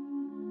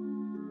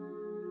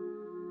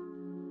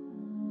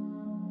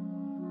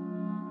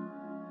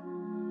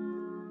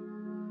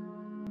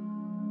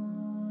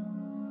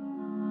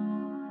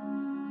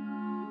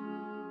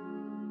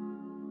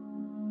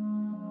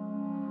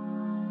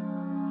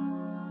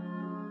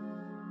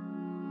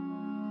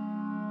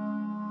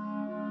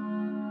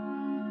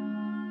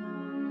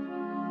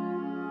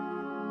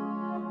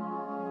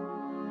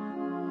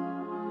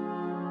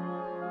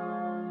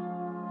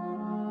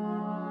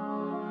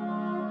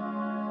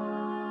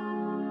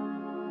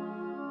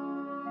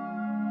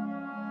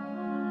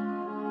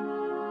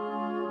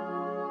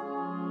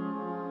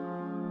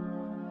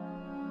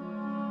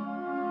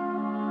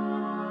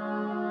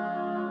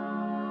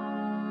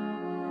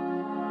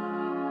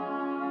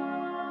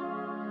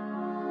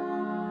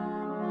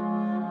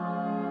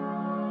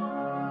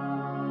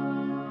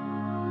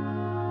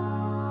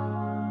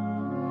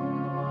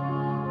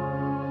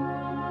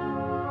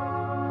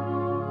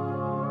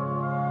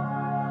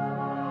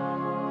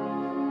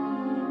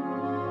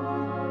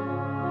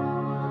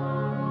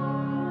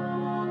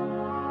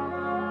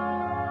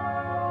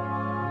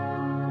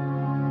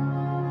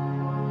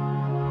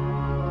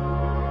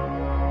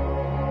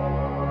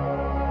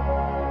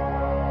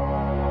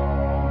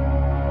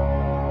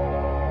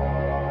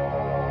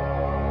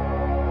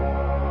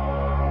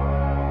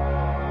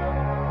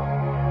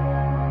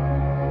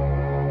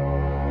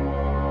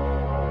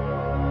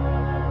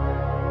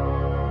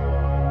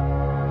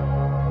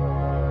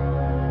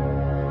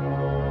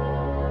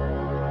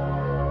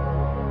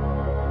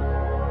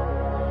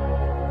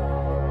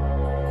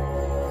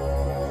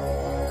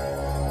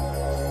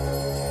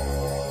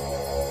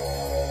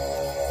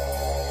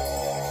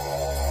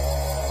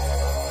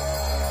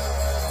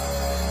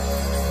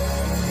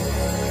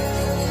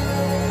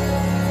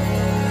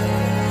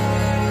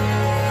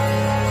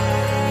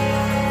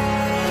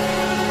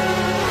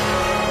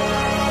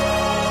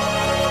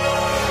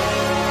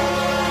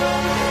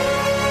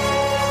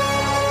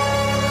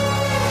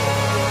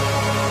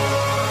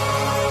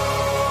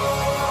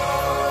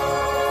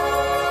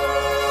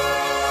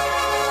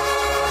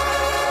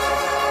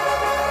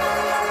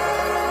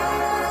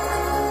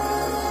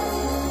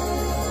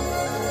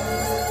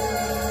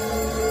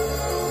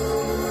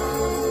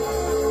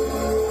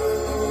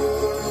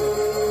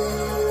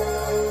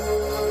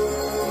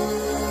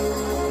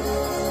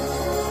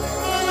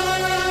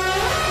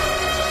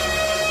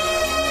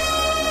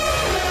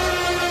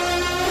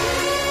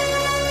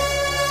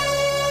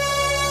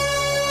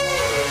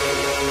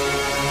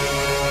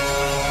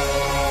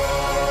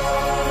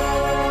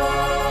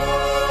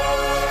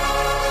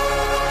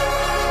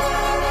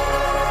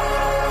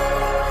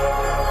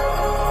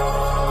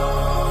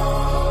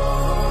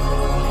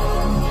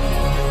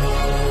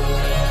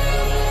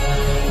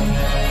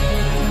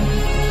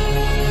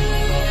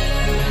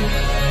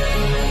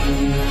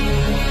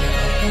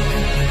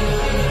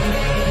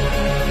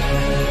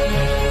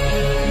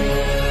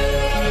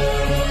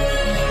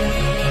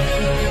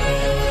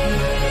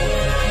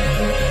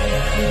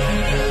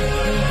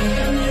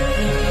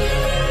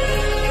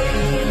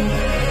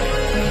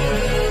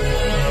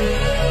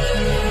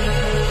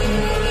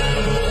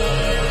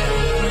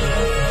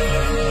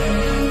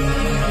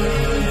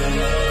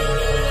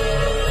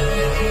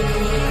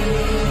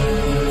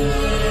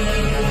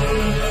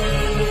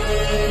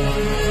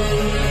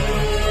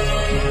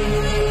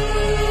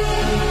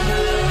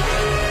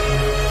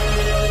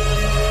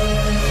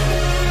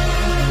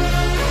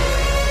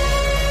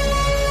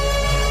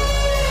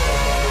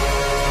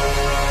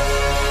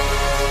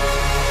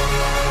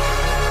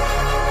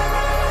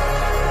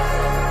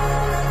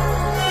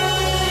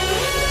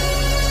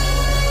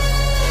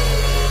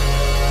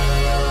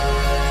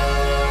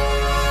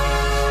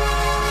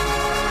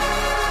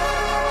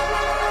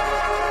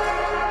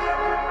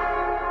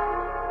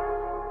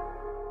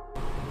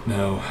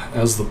 Now,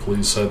 as the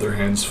police had their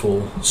hands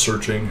full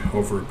searching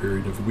over a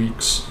period of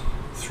weeks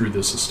through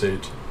this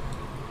estate,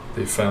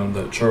 they found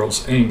that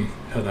Charles Ng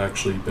had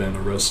actually been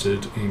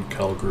arrested in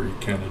Calgary,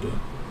 Canada.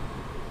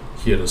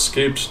 He had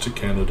escaped to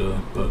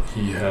Canada, but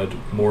he had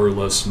more or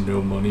less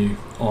no money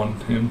on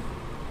him,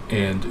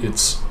 and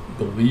it's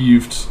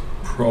believed,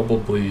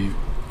 probably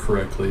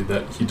correctly,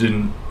 that he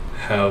didn't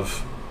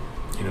have,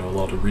 a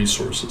lot of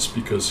resources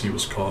because he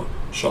was caught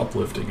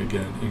shoplifting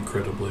again,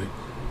 incredibly.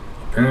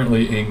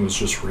 Apparently, Ng was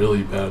just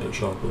really bad at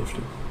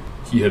shoplifting.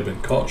 He had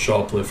been caught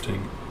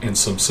shoplifting, and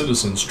some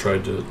citizens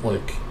tried to,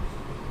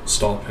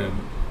 stop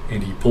him,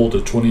 and he pulled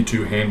a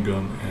 .22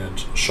 handgun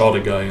and shot a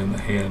guy in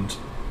the hand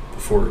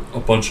before a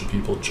bunch of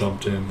people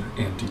jumped in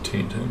and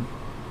detained him.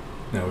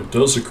 Now, it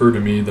does occur to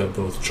me that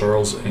both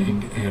Charles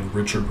Ng and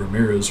Richard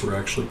Ramirez were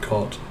actually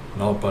caught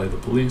not by the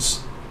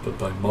police, but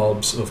by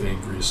mobs of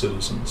angry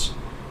citizens.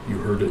 You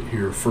heard it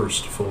here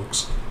first,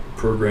 folks.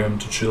 Program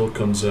to Chill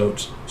comes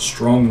out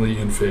strongly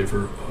in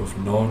favor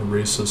of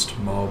non-racist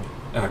mob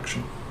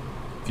action.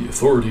 The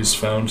authorities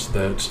found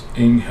that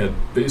Ng had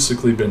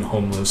basically been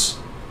homeless,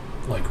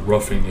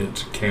 roughing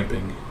it,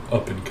 camping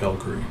up in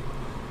Calgary.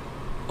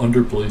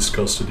 Under police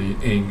custody,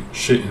 Ng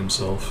shit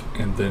himself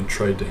and then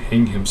tried to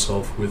hang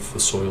himself with the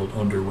soiled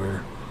underwear,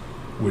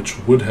 which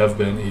would have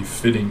been a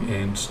fitting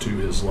end to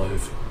his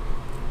life,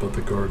 but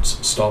the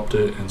guards stopped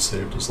it and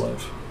saved his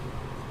life.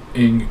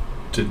 Ng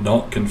did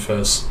not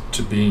confess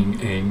to being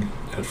Ng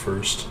at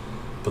first,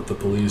 but the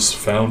police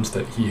found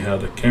that he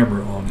had a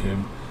camera on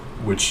him,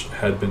 which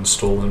had been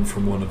stolen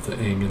from one of the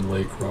Ng and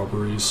Lake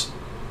robberies.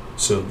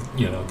 So,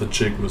 the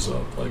jig was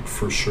up,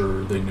 for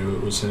sure they knew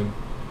it was him.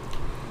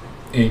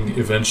 Ng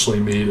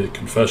eventually made a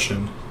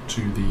confession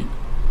to the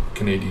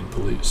Canadian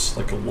police,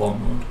 a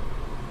long one.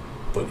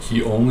 But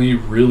he only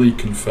really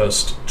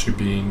confessed to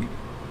being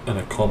an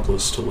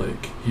accomplice to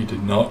Lake. He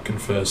did not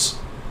confess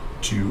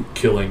to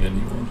killing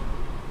anyone.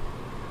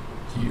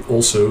 He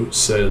also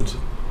said,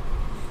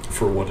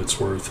 for what it's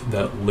worth,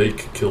 that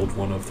Lake killed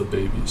one of the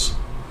babies.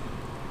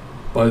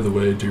 By the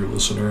way, dear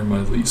listener,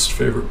 my least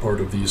favorite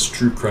part of these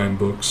true crime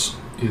books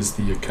is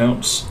the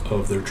accounts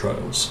of their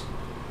trials.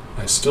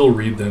 I still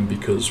read them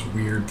because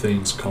weird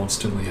things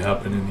constantly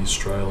happen in these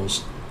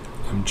trials.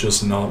 I'm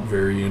just not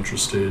very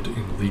interested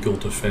in legal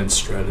defense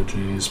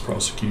strategies,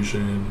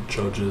 prosecution,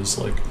 judges,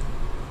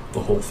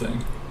 the whole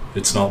thing.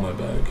 It's not my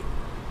bag.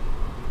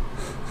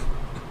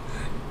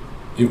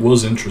 It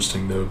was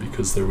interesting, though,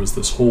 because there was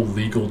this whole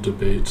legal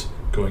debate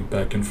going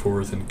back and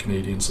forth in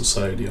Canadian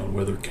society on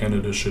whether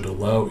Canada should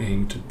allow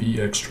Ng to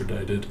be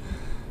extradited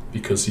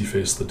because he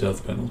faced the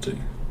death penalty.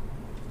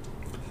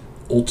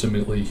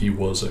 Ultimately, he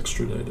was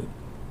extradited.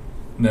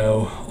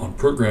 Now, on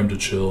Program to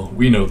Chill,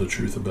 we know the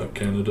truth about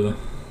Canada,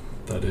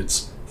 that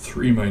it's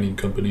 3 mining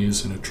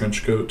companies in a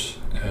trench coat,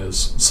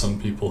 as some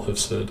people have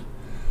said.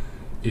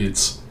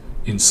 It's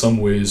in some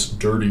ways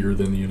dirtier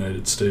than the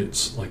United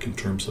States, in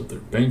terms of their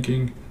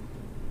banking,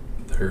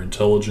 their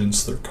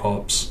intelligence, their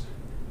cops,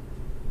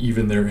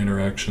 even their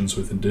interactions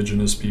with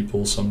indigenous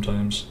people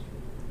sometimes.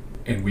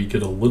 And we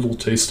get a little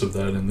taste of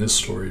that in this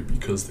story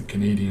because the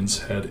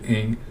Canadians had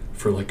Ng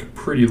for a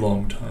pretty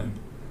long time,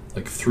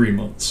 3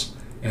 months,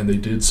 and they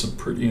did some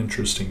pretty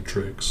interesting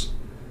tricks.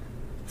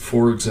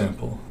 For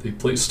example, they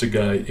placed a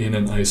guy in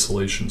an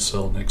isolation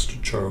cell next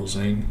to Charles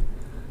Ng.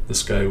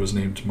 This guy was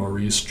named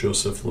Maurice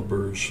Joseph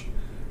Laberge,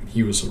 and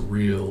he was a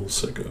real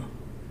sicko.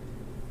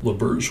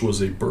 Laberge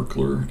was a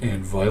burglar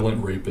and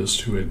violent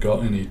rapist who had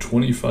gotten a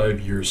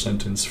 25-year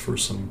sentence for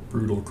some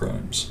brutal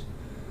crimes.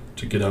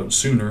 To get out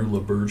sooner,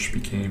 Laberge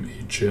became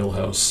a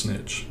jailhouse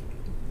snitch.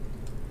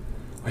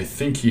 I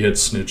think he had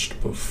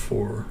snitched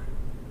before.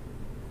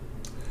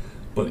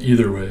 But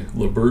either way,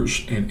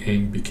 Laberge and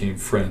Ng became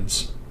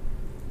friends.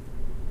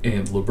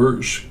 And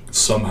Laberge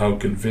somehow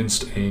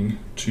convinced Ng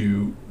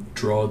to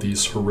draw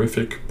these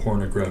horrific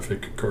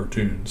pornographic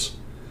cartoons.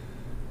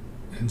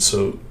 And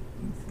so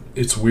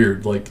it's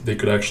weird, they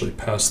could actually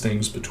pass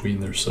things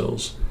between their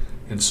cells.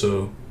 And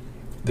so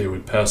they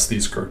would pass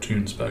these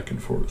cartoons back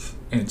and forth.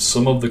 And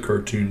some of the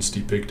cartoons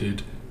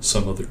depicted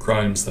some of the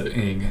crimes that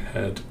Ng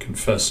had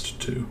confessed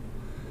to.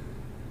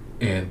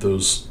 And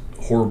those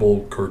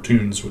horrible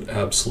cartoons would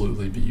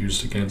absolutely be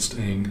used against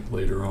Ng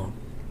later on.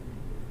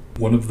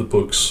 One of the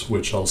books,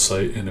 which I'll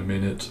cite in a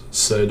minute,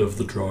 said of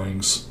the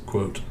drawings,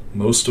 quote,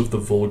 "Most of the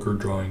vulgar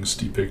drawings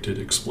depicted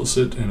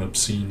explicit and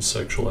obscene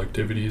sexual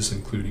activities,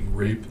 including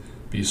rape,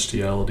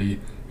 bestiality,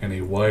 and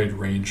a wide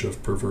range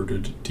of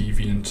perverted,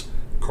 deviant,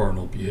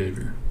 carnal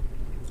behavior,"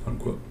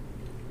 unquote.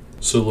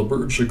 So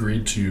Laberge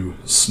agreed to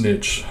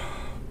snitch,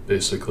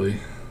 basically,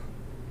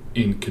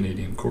 in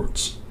Canadian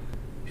courts.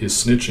 His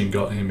snitching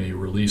got him a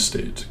release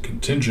date,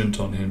 contingent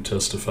on him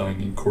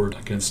testifying in court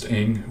against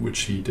Ng,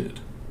 which he did.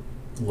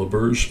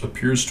 Laberge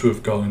appears to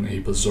have gotten a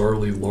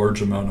bizarrely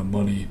large amount of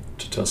money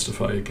to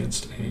testify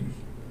against Ng.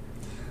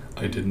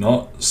 I did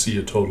not see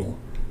a total,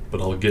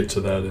 but I'll get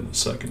to that in a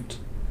second.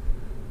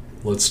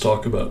 Let's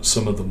talk about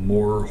some of the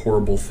more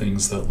horrible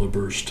things that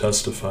Laberge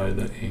testified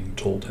that Ng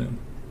told him.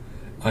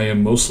 I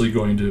am mostly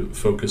going to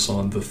focus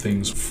on the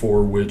things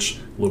for which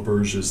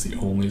LaBerge is the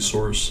only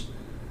source.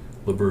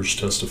 LaBerge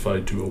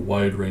testified to a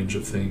wide range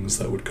of things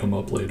that would come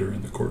up later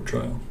in the court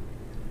trial.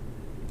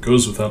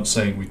 Goes without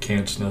saying we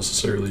can't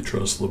necessarily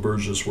trust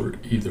LaBerge's word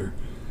either,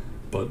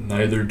 but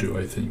neither do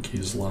I think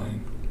he's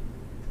lying.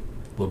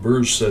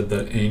 LaBerge said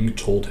that Ng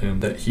told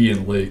him that he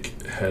and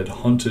Lake had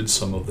hunted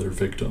some of their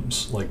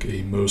victims, like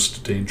a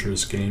most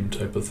dangerous game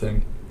type of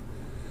thing.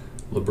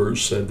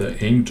 LaBerge said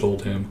that Ng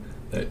told him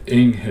that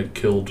Ng had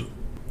killed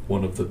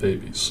one of the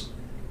babies.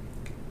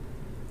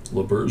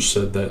 LaBerge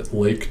said that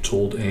Lake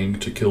told Ng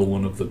to kill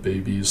one of the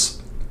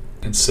babies,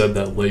 and said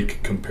that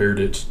Lake compared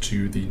it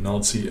to the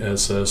Nazi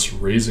SS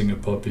raising a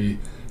puppy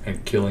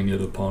and killing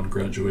it upon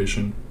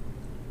graduation.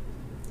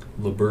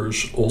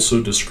 LaBerge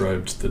also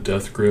described the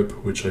death grip,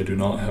 which I do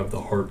not have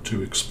the heart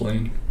to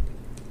explain,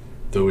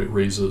 though it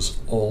raises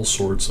all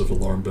sorts of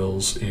alarm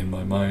bells in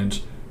my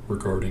mind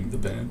regarding the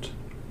band.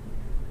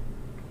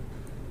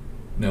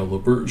 Now,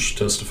 LaBerge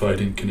testified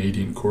in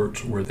Canadian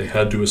court where they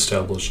had to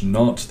establish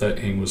not that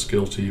Ng was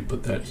guilty,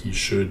 but that he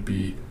should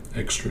be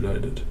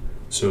extradited,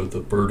 so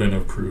the burden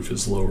of proof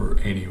is lower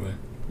anyway.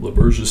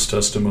 LaBerge's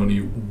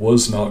testimony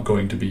was not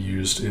going to be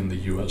used in the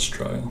US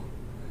trial,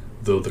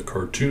 though the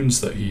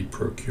cartoons that he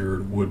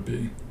procured would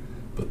be.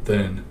 But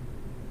then,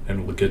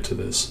 and we'll get to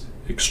this,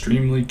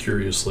 extremely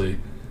curiously,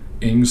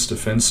 Ng's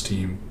defense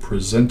team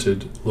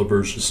presented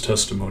LaBerge's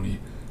testimony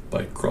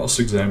by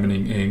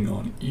cross-examining Ng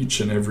on each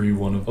and every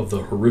one of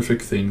the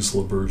horrific things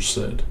LaBerge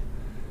said.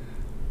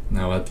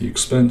 Now, at the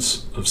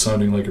expense of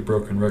sounding like a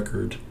broken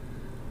record,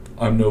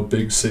 I'm no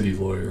big city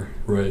lawyer,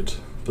 right,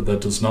 but that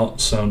does not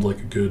sound like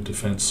a good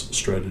defense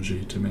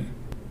strategy to me.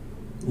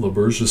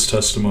 LaBerge's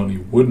testimony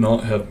would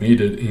not have made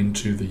it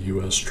into the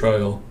US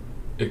trial,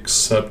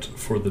 except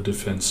for the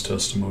defense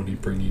testimony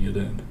bringing it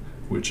in,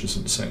 which is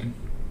insane.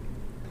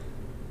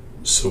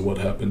 So what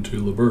happened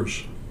to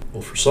LaBerge?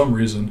 Well, for some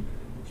reason,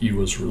 he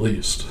was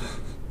released,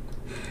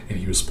 and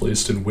he was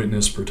placed in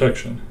witness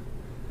protection.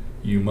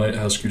 You might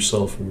ask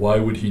yourself, why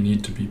would he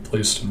need to be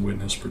placed in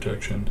witness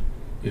protection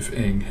if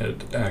Ng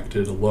had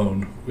acted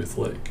alone with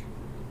Lake?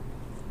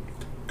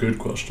 Good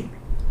question.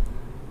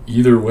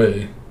 Either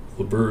way,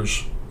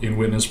 LaBerge, in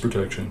witness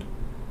protection,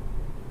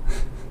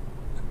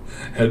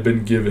 had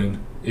been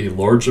given a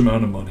large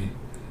amount of money,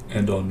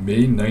 and on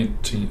May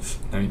 19th,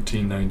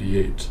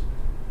 1998,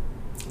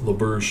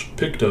 LaBerge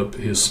picked up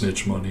his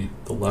snitch money,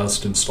 the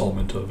last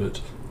installment of it,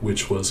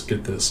 which was,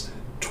 get this,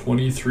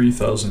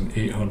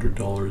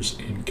 $23,800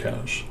 in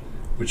cash,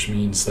 which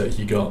means that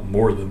he got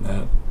more than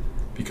that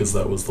because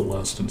that was the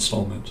last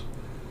installment.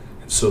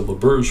 And so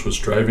LaBerge was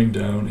driving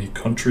down a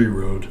country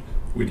road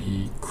when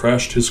he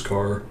crashed his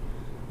car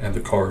and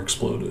the car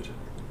exploded.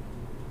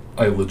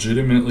 I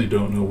legitimately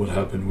don't know what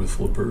happened with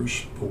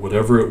LaBerge, but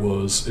whatever it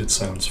was, it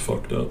sounds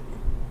fucked up.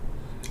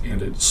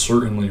 And it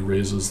certainly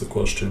raises the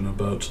question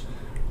about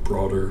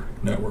broader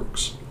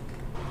networks.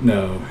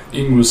 Now,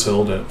 Ng was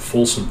held at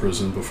Folsom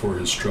Prison before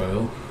his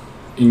trial.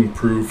 Ng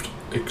proved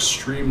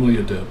extremely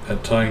adept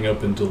at tying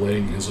up and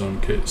delaying his own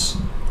case.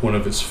 One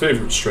of his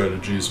favorite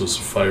strategies was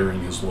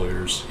firing his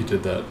lawyers. He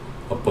did that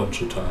a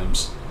bunch of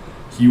times.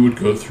 He would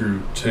go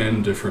through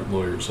 10 different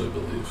lawyers, I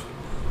believe.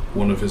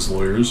 One of his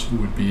lawyers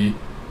would be,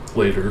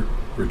 later,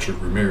 Richard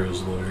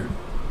Ramirez's lawyer.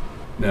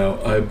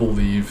 Now, I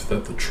believe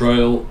that the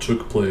trial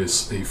took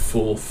place a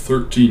full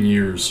 13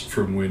 years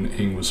from when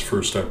Ng was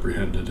first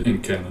apprehended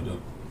in Canada.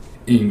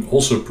 Ng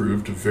also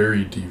proved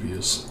very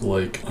devious,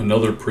 like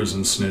another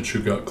prison snitch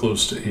who got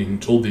close to Ng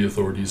told the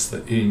authorities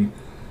that Ng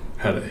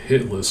had a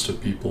hit list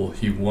of people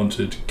he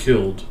wanted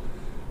killed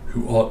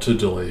who ought to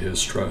delay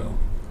his trial.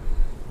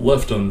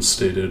 Left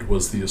unstated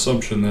was the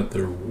assumption that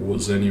there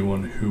was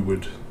anyone who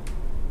would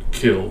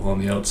kill on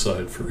the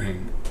outside for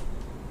Ng.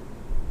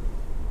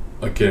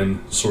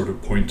 Again, sort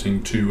of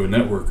pointing to a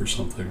network or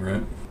something,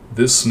 right?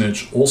 This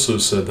snitch also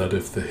said that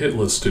if the hit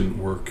list didn't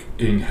work,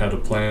 Ng had a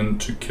plan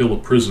to kill a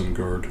prison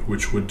guard,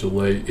 which would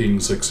delay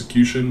Ng's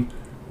execution,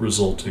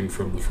 resulting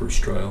from the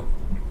first trial.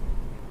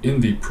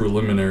 In the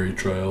preliminary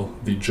trial,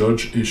 the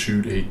judge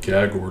issued a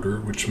gag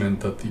order, which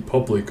meant that the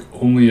public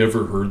only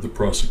ever heard the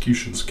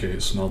prosecution's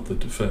case, not the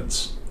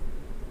defense.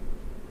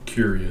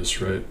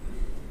 Curious, right?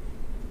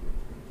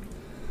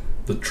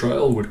 The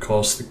trial would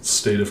cost the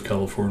state of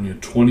California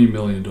 $20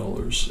 million.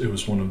 It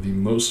was one of the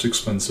most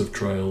expensive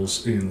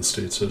trials in the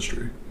state's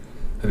history.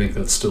 I think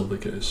that's still the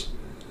case.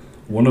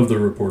 One of the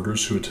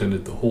reporters who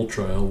attended the whole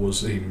trial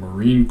was a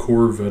Marine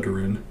Corps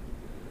veteran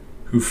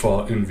who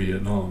fought in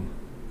Vietnam.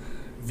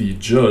 The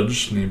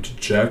judge, named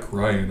Jack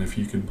Ryan, if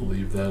you can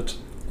believe that,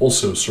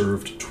 also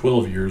served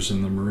 12 years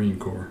in the Marine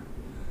Corps.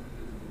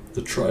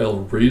 The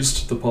trial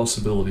raised the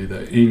possibility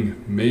that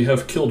Ng may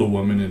have killed a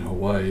woman in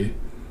Hawaii,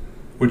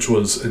 which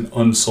was an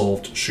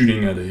unsolved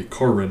shooting at a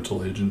car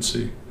rental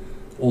agency.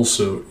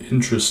 Also,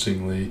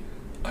 interestingly,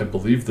 I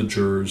believe the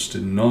jurors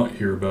did not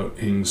hear about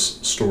Ng's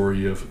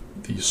story of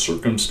the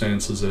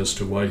circumstances as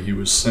to why he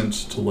was sent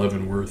to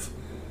Leavenworth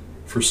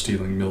for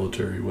stealing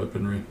military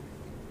weaponry.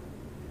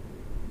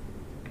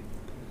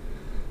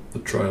 The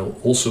trial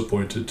also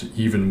pointed to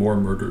even more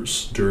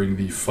murders during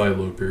the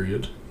Philo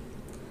period,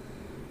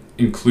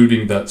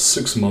 including that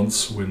 6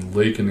 months when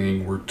Lake and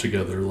Ng were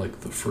together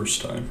like the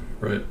first time,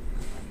 right?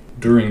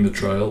 During the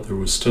trial, there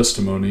was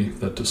testimony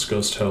that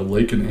discussed how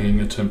Lake and Ng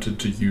attempted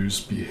to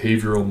use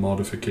behavioral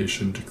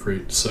modification to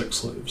create sex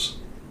slaves.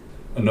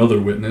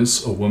 Another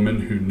witness, a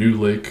woman who knew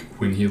Lake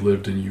when he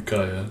lived in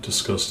Ukiah,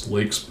 discussed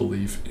Lake's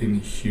belief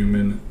in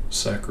human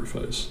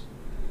sacrifice.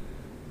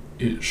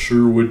 It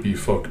sure would be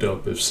fucked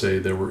up if, say,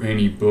 there were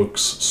any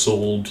books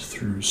sold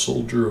through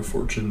Soldier of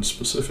Fortune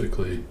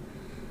specifically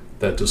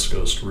that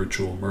discussed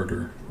ritual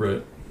murder,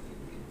 right?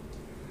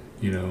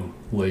 You know,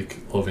 Lake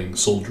loving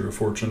Soldier of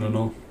Fortune and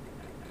all.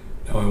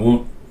 Now, I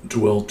won't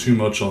dwell too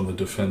much on the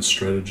defense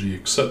strategy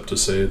except to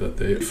say that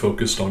they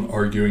focused on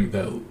arguing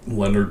that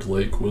Leonard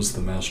Lake was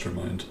the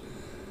mastermind,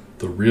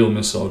 the real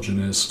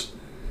misogynist,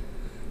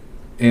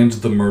 and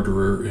the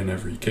murderer in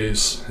every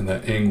case, and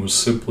that Ng was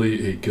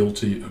simply a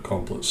guilty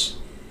accomplice.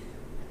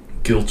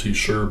 Guilty,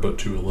 sure, but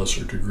to a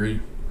lesser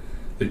degree.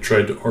 They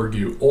tried to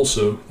argue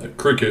also that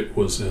Cricket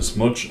was as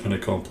much an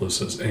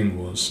accomplice as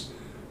Ng was,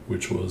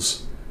 which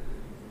was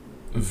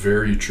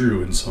very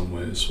true in some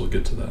ways. We'll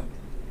get to that.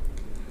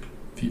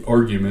 The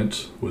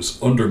argument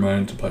was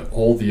undermined by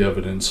all the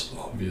evidence,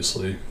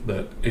 obviously,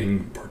 that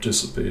Ng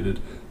participated,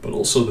 but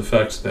also the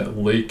fact that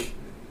Lake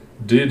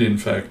did in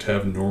fact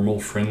have normal,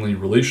 friendly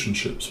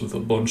relationships with a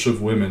bunch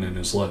of women in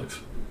his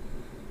life,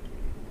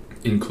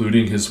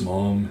 including his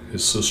mom,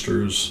 his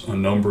sisters, a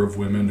number of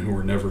women who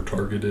were never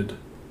targeted.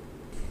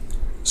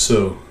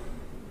 So,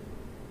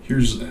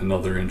 here's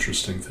another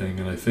interesting thing,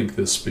 and I think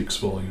this speaks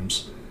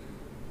volumes.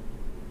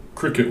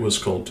 Cricket was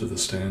called to the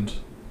stand,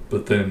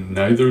 but then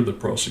neither the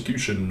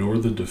prosecution nor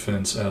the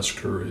defense asked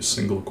her a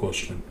single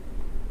question.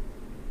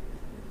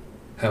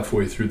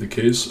 Halfway through the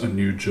case, a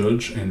new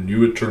judge and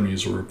new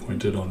attorneys were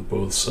appointed on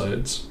both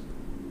sides,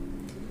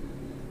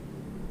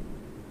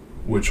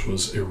 which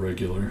was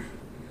irregular.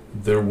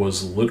 There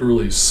was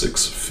literally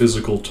 6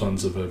 physical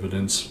tons of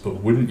evidence,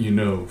 but wouldn't you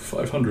know,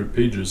 500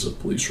 pages of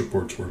police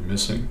reports were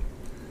missing.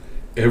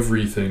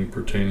 Everything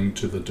pertaining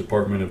to the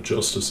Department of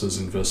Justice's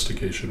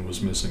investigation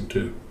was missing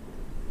too.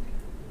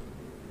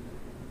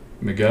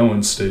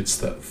 McGowan states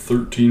that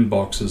 13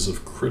 boxes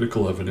of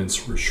critical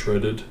evidence were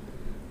shredded.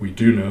 We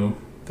do know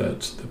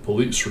that the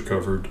police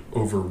recovered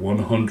over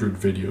 100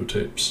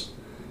 videotapes.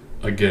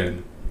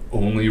 Again,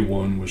 only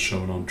one was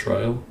shown on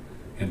trial,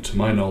 and to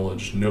my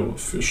knowledge, no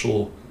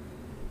official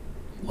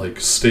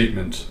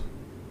statement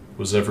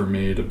was ever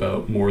made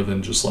about more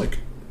than just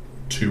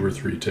 2 or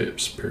 3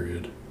 tapes,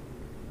 period.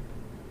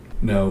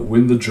 Now,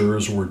 when the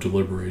jurors were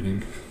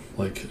deliberating,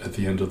 at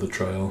the end of the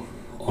trial,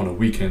 on a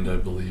weekend, I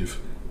believe,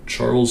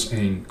 Charles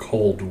Ng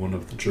called one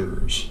of the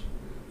jurors.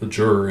 The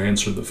juror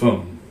answered the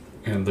phone,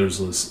 and there's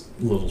this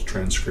little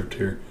transcript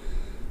here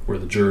where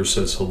the juror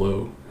says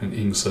hello, and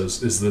Ng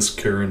says, "Is this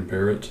Karen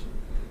Barrett?"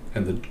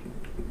 And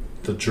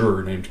the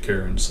juror named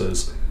Karen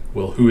says,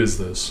 "Well, who is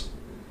this?"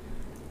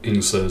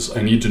 Ng says,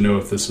 "I need to know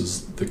if this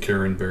is the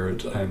Karen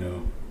Barrett I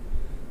know."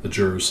 The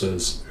juror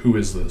says, "Who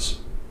is this?"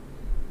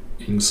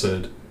 Ng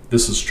said,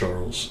 "This is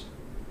Charles."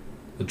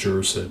 The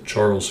juror said,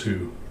 "Charles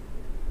who?"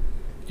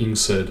 Ng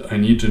said, "I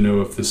need to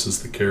know if this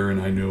is the Karen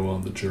I know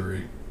on the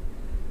jury."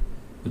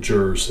 The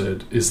juror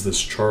said, "Is this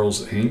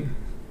Charles Ng?"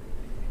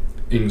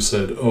 Ng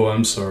said, "Oh,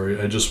 I'm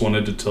sorry, I just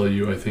wanted to tell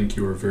you I think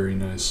you are very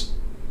nice."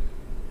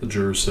 The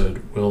juror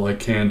said, "Well, I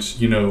can't,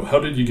 how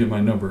did you get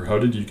my number? How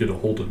did you get a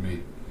hold of me?"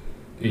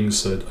 Ng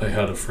said, "I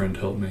had a friend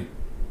help me."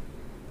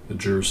 The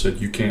juror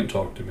said, "You can't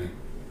talk to me."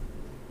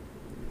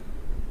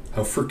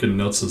 How freaking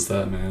nuts is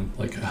that, man?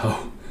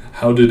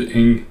 How did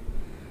Ng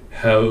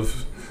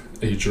have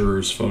a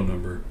juror's phone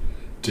number?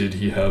 Did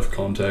he have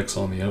contacts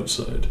on the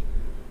outside?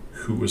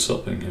 Who was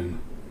helping him?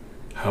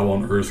 How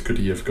on earth could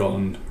he have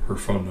gotten her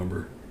phone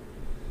number?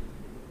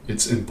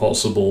 It's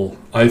impossible.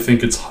 I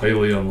think it's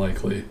highly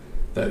unlikely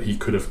that he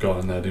could have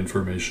gotten that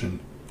information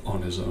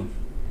on his own.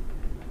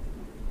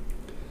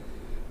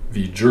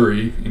 The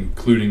jury,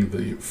 including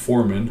the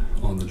foreman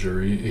on the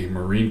jury, a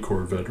Marine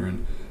Corps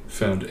veteran,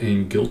 found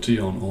Ng guilty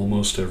on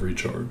almost every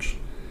charge.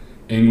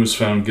 Ng was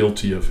found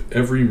guilty of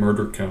every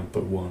murder count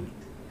but one.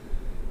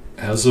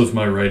 As of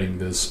my writing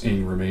this,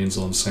 Ng remains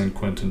on San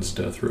Quentin's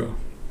death row.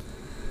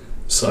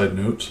 Side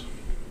note,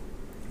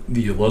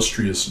 the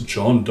illustrious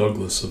John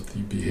Douglas of the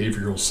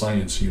Behavioral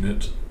Science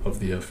Unit of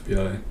the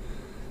FBI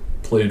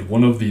played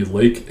one of the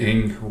Lake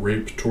Ng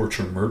rape,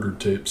 torture, murder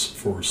tapes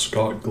for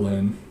Scott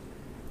Glenn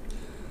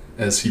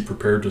as he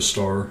prepared to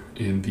star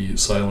in the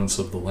Silence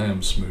of the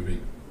Lambs movie.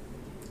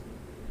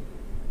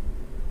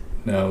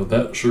 Now,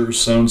 that sure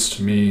sounds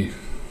to me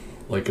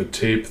like a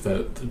tape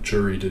that the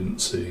jury didn't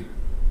see,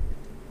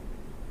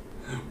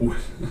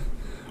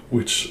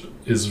 which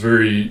is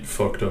very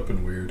fucked up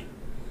and weird.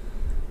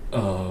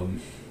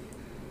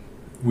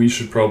 We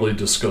should probably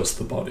discuss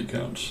the body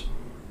count.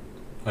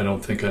 I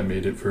don't think I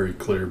made it very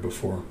clear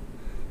before.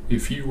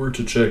 If you were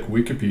to check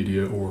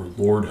Wikipedia or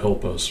Lord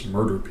help us,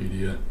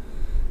 Murderpedia,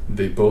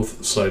 they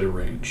both cite a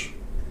range,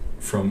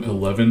 from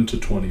 11 to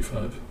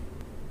 25.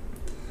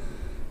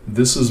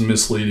 This is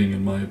misleading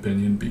in my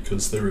opinion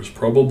because there is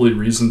probably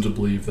reason to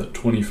believe that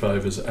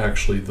 25 is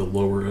actually the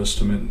lower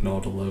estimate,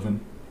 not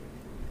 11.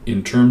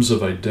 In terms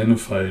of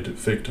identified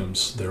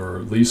victims, there are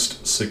at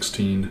least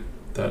 16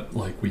 that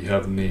we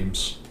have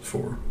names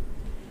for.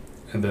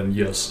 And then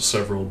yes,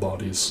 several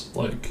bodies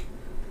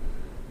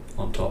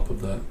on top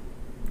of that.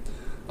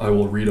 I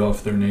will read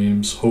off their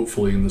names,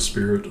 hopefully in the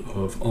spirit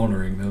of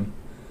honoring them.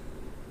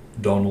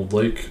 Donald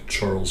Lake,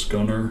 Charles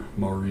Gunner,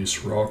 Maurice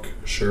Rock,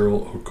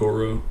 Cheryl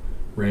Okoro,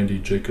 Randy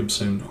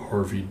Jacobson,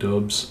 Harvey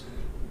Dubbs,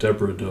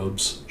 Deborah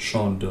Dubbs,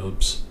 Sean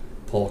Dubbs,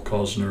 Paul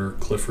Cosner,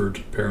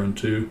 Clifford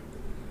Parenteau,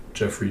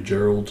 Jeffrey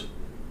Gerald,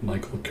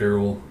 Michael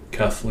Carroll,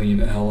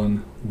 Kathleen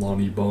Allen,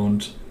 Lonnie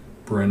Bond,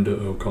 Brenda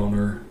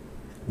O'Connor,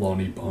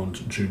 Lonnie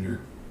Bond Jr.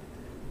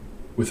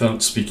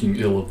 Without speaking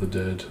ill of the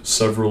dead,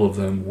 several of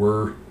them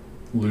were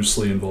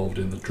loosely involved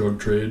in the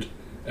drug trade,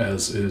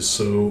 as is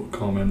so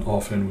common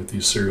often with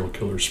these serial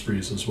killer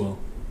sprees as well.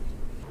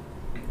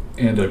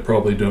 And I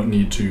probably don't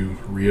need to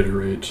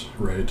reiterate,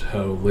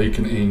 how Lake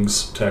and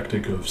Ng's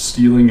tactic of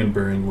stealing and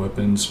burying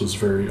weapons was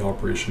very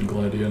Operation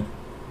Gladio.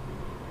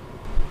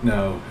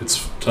 Now,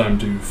 it's time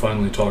to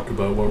finally talk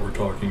about what we're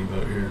talking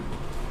about here.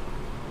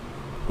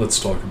 Let's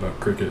talk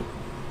about cricket.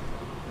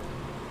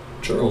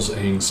 Charles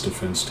Ng's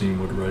defense team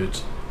would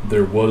write,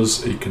 "There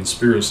was a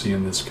conspiracy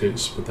in this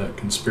case, but that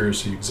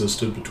conspiracy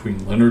existed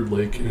between Leonard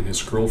Lake and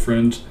his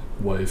girlfriend,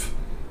 wife,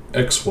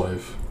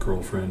 ex-wife,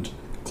 girlfriend,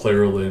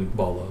 Claralynne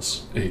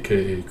Balazs,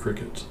 aka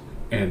Cricket,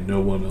 and no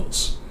one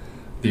else.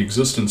 The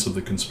existence of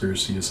the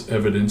conspiracy is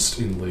evidenced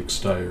in Lake's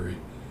diary.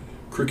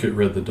 Cricket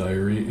read the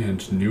diary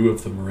and knew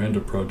of the Miranda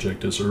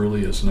Project as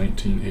early as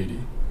 1980.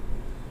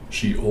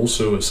 She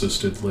also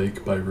assisted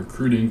Lake by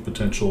recruiting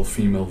potential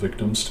female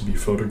victims to be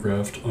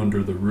photographed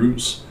under the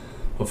ruse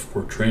of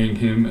portraying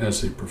him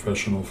as a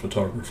professional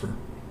photographer.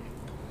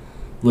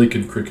 Lake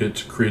and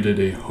Cricket created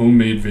a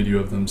homemade video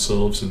of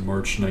themselves in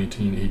March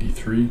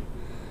 1983.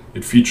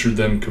 It featured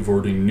them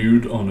cavorting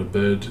nude on a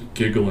bed,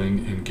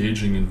 giggling,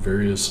 engaging in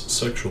various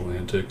sexual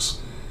antics,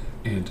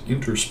 and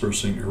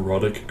interspersing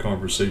erotic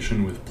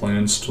conversation with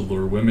plans to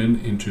lure women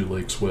into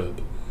Lake's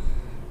web.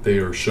 They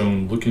are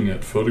shown looking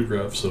at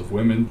photographs of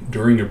women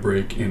during a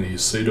break in a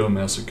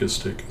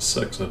sadomasochistic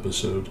sex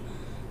episode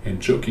and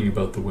joking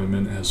about the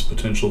women as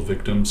potential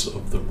victims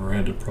of the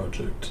Miranda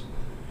Project.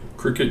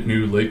 Cricket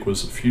knew Lake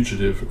was a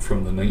fugitive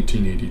from the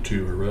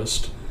 1982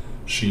 arrest.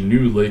 She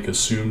knew Lake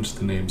assumed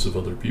the names of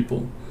other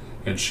people,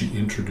 and she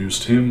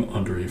introduced him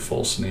under a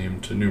false name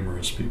to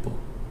numerous people."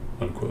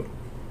 Unquote.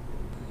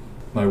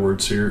 My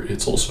words here,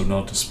 it's also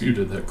not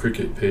disputed that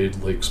Cricket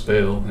paid Lake's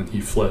bail and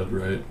he fled,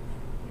 right?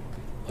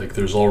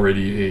 There's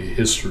already a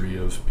history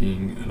of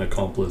being an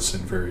accomplice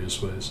in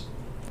various ways.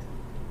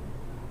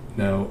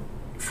 Now,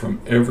 from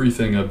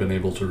everything I've been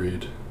able to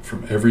read,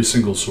 from every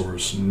single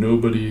source,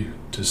 nobody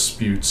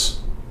disputes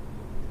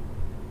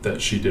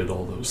that she did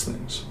all those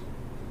things.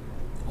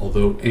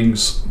 Although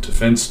Ng's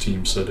defense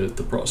team said it,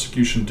 the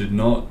prosecution did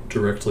not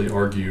directly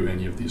argue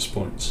any of these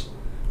points.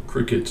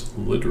 Cricket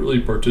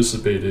literally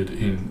participated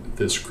in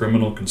this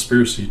criminal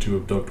conspiracy to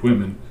abduct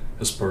women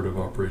as part of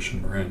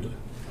Operation Miranda.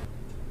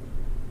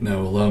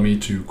 Now allow me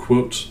to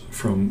quote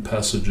from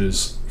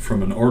passages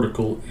from an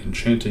article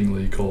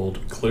enchantingly called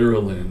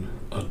Claralynne,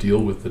 A Deal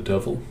with the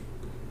Devil,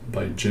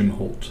 by Jim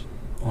Holt.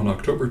 On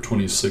October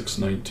 26,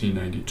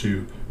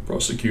 1992,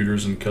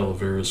 prosecutors in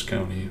Calaveras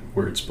County,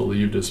 where it's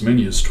believed as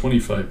many as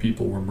 25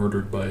 people were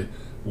murdered by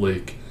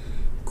Lake,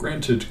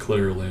 granted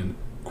Claralynne,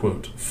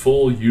 quote,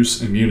 full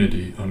use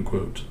immunity,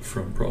 unquote,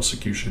 from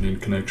prosecution in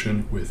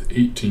connection with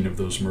 18 of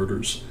those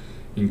murders,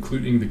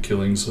 including the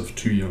killings of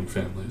 2 young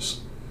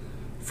families.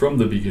 From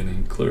the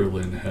beginning,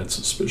 Claralynne had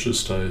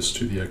suspicious ties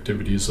to the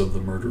activities of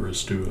the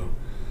murderous duo.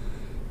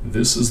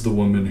 This is the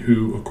woman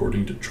who,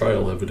 according to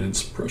trial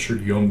evidence,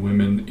 pressured young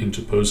women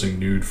into posing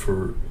nude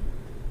for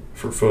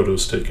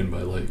photos taken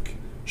by Lake.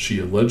 She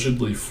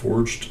allegedly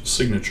forged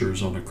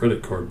signatures on a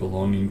credit card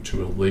belonging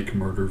to a Lake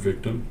murder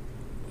victim.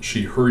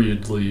 She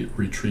hurriedly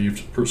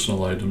retrieved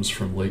personal items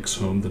from Lake's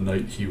home the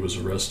night he was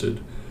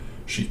arrested.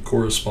 She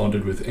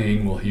corresponded with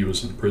Ng while he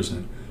was in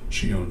prison.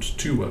 She owned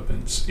 2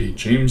 weapons, a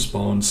James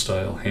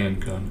Bond-style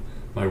handgun,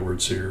 my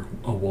words here,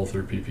 a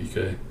Walther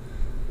PTK,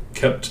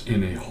 kept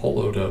in a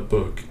hollowed-out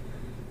book,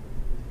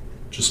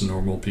 just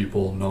normal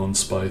people,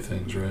 non-spy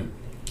things, right?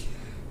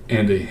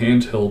 And a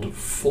handheld,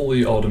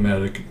 fully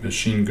automatic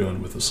machine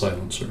gun with a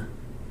silencer.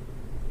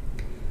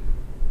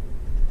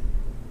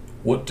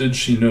 What did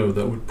she know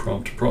that would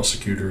prompt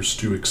prosecutors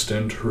to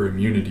extend her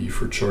immunity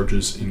for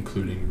charges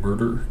including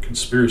murder,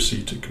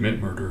 conspiracy to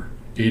commit murder,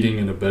 aiding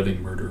and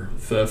abetting murder,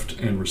 theft,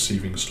 and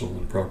receiving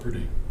stolen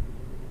property?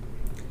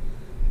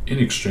 In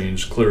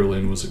exchange,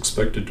 Claralynne was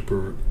expected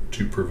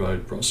to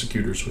provide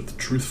prosecutors with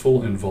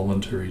truthful and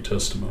voluntary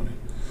testimony.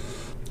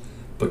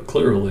 But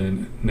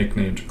Claralynne,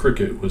 nicknamed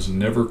Cricket, was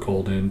never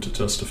called in to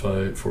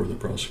testify for the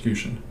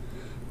prosecution.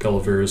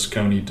 Calaveras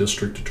County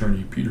District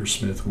Attorney Peter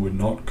Smith would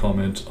not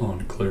comment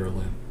on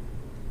Claralynne.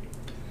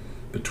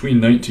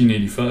 Between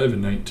 1985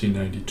 and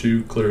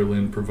 1992,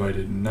 Claralynne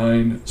provided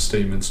 9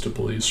 statements to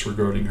police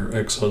regarding her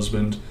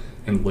ex-husband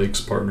and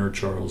Lake's partner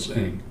Charles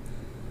Ng,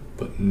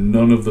 but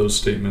none of those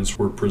statements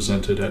were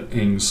presented at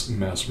Ng's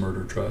mass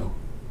murder trial.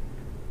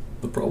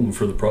 The problem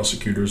for the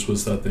prosecutors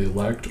was that they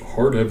lacked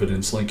hard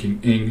evidence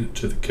linking Ng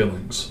to the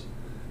killings.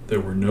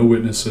 There were no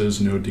witnesses,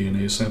 no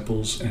DNA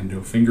samples, and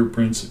no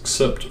fingerprints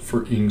except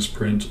for Ng's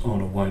print on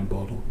a wine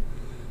bottle.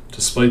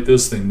 Despite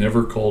this, they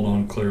never called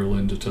on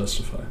Claralynne to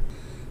testify.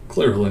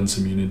 Claralynne's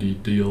immunity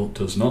deal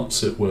does not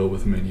sit well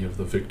with many of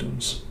the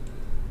victims.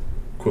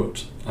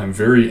 Quote, "I'm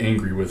very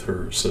angry with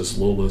her," says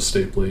Lola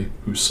Stapley,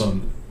 whose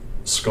son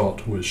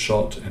Scott was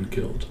shot and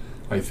killed.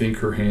 "I think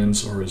her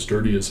hands are as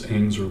dirty as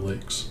Ng's or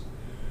Lake's."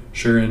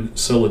 Sharon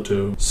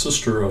Selito,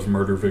 sister of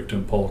murder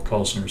victim Paul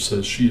Costner,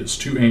 says she is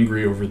too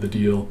angry over the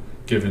deal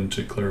given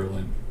to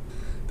Claralynne.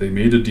 "They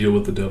made a deal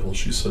with the devil,"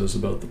 she says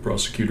about the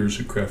prosecutors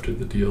who crafted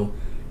the deal.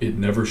 "It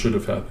never should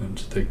have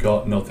happened. They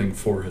got nothing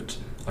for it.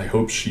 I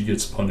hope she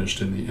gets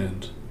punished in the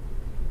end."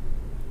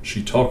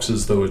 "She talks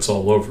as though it's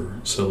all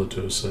over,"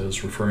 Selito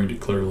says, referring to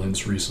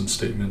Claralynne's recent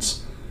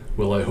statements.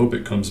 "Well, I hope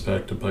it comes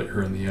back to bite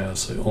her in the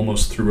ass. I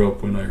almost threw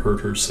up when I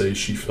heard her say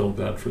she felt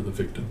bad for the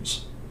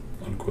victims."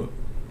 Unquote.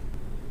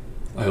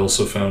 I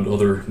also found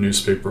other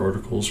newspaper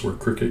articles where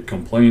Cricket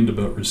complained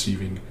about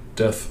receiving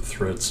death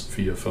threats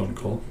via phone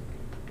call.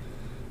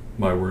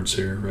 My words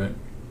here, right?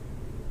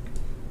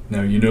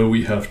 Now, you know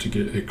we have to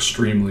get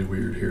extremely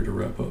weird here to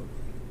wrap up.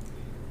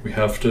 We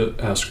have to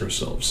ask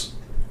ourselves,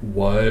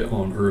 why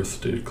on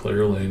earth did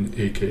Claralynne,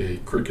 aka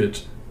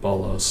Cricket,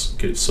 Balazs,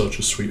 get such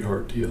a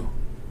sweetheart deal?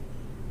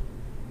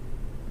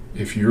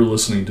 If you're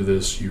listening to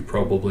this, you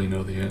probably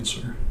know the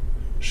answer.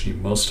 She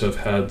must have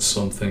had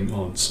something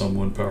on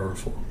someone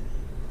powerful.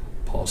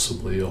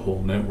 Possibly a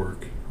whole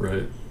network,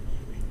 right?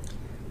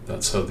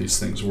 That's how these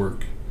things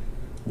work.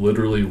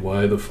 Literally,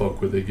 why the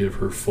fuck would they give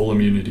her full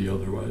immunity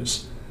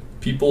otherwise?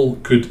 People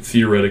could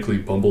theoretically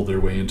bumble their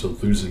way into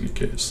losing a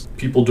case.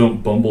 People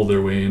don't bumble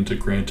their way into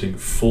granting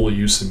full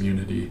use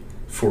immunity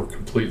for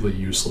completely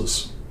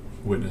useless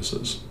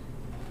witnesses.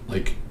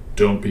 Like,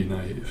 don't be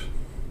naive.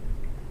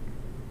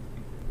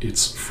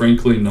 It's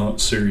frankly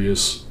not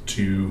serious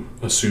to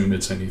assume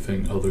it's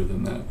anything other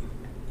than that.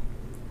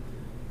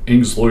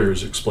 Ng's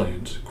lawyers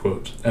explained,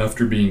 quote,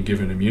 "After being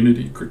given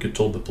immunity, Cricket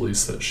told the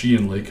police that she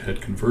and Lake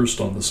had conversed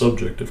on the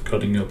subject of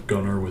cutting up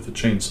Gunnar with a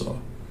chainsaw.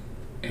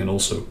 And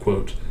also,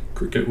 quote,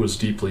 Cricket was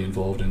deeply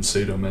involved in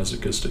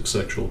sadomasochistic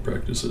sexual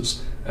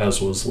practices,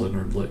 as was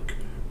Leonard Lake.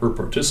 Her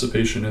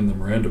participation in the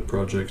Miranda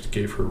Project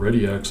gave her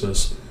ready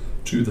access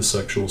to the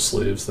sexual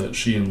slaves that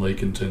she and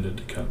Lake intended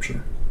to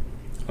capture."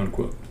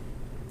 Unquote.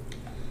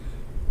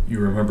 You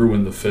remember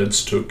when the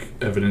feds took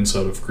evidence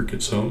out of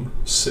Cricket's home?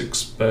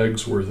 6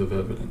 bags worth of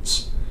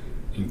evidence,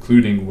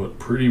 including what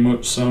pretty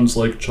much sounds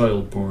like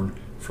child porn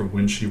from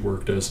when she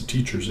worked as a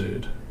teacher's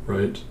aide,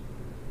 right?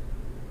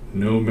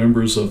 No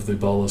members of the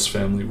Balazs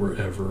family were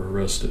ever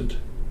arrested.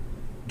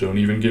 Don't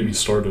even get me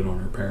started on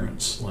her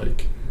parents.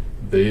 Like,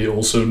 they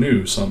also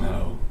knew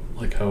somehow.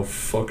 Like, how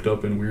fucked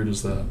up and weird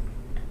is that?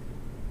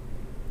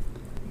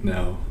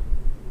 Now,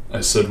 I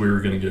said we were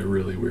going to get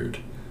really weird.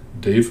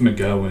 Dave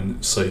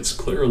McGowan cites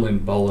Claralynne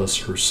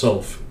Balazs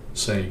herself,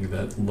 saying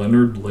that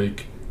Leonard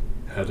Lake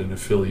had an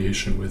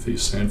affiliation with a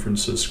San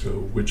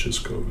Francisco witches'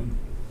 coven.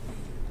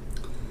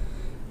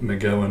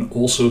 McGowan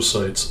also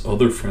cites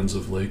other friends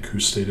of Lake who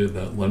stated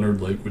that Leonard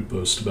Lake would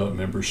boast about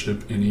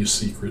membership in a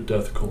secret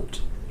death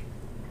cult.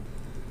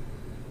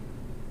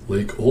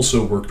 Lake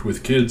also worked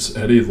with kids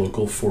at a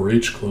local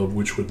 4-H club,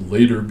 which would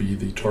later be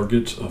the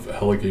target of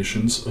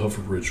allegations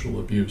of ritual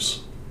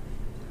abuse.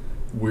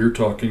 We're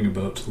talking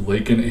about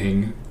Lake and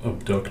Ng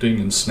abducting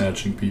and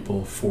snatching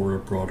people for a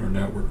broader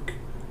network.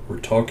 We're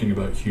talking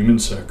about human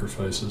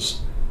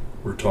sacrifices.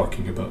 We're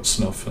talking about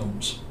snuff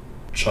films,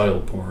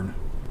 child porn.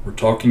 We're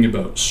talking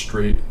about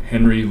straight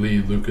Henry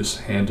Lee Lucas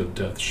hand of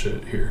death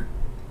shit here.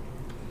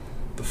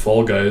 The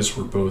Fall Guys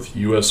were both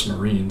U.S.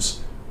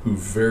 Marines who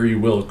very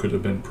well could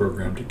have been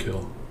programmed to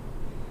kill.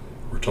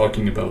 We're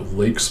talking about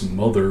Lake's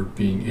mother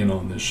being in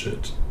on this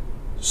shit.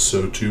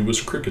 So too was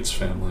Cricket's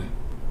family.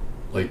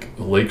 Like,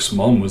 Lake's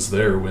mom was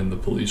there when the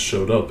police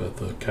showed up at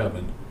the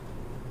cabin.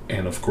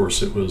 And of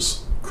course it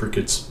was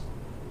Cricket's,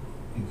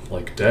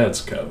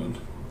 dad's cabin.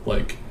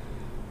 Like,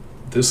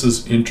 this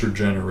is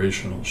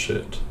intergenerational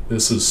shit.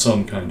 This is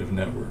some kind of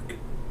network.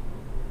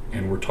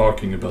 And we're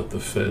talking about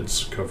the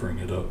feds covering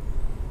it up.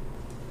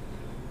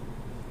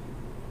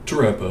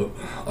 To wrap up,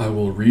 I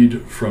will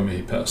read from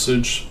a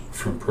passage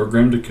from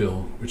Program to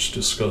Kill, which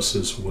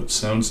discusses what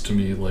sounds to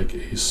me like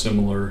a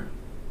similar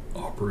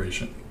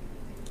operation.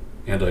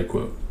 And I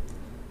quote,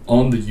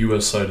 "On the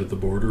U.S. side of the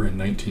border in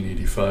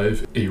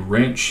 1985, a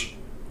ranch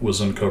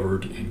was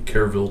uncovered in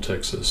Kerrville,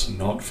 Texas,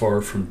 not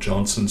far from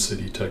Johnson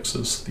City,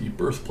 Texas, the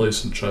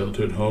birthplace and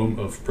childhood home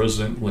of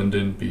President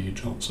Lyndon B.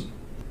 Johnson.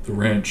 The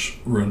ranch,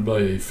 run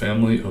by a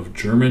family of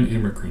German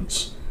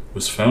immigrants,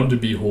 was found to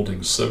be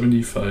holding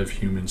 75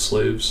 human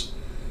slaves,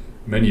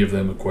 many of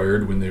them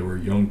acquired when they were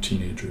young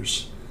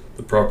teenagers.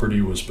 The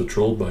property was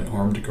patrolled by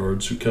armed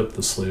guards who kept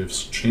the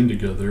slaves chained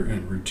together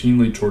and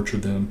routinely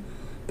tortured them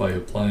by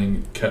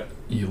applying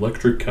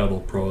electric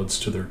cattle prods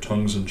to their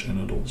tongues and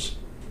genitals.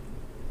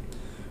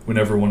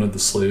 Whenever one of the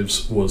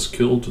slaves was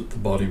killed, the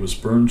body was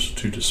burned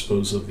to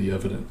dispose of the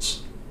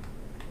evidence.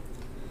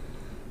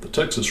 The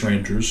Texas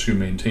Rangers, who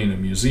maintain a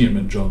museum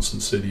in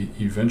Johnson City,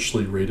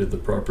 eventually raided the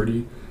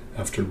property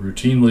after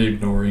routinely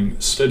ignoring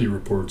steady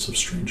reports of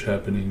strange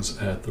happenings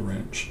at the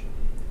ranch.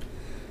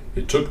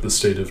 It took the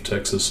state of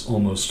Texas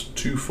almost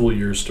 2 full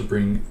years to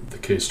bring the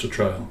case to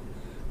trial.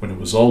 When it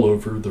was all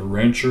over, the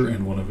rancher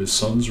and one of his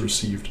sons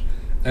received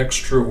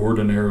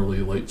extraordinarily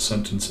light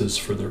sentences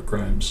for their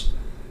crimes.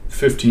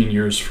 15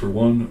 years for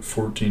one,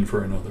 14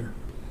 for another.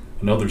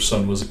 Another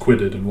son was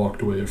acquitted and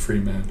walked away a free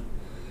man.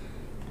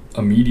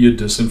 A media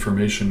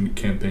disinformation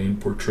campaign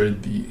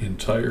portrayed the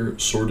entire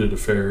sordid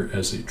affair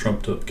as a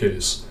trumped-up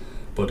case,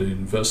 but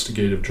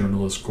investigative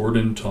journalist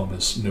Gordon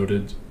Thomas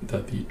noted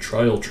that the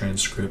trial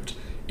transcript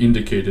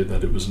indicated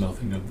that it was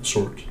nothing of the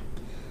sort.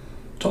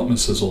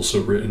 Thomas has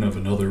also written of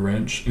another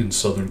ranch in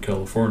Southern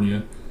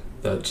California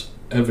that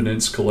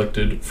evidence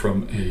collected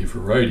from a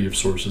variety of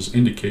sources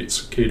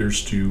indicates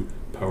caters to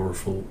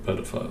powerful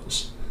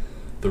pedophiles.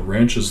 The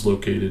ranch is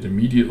located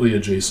immediately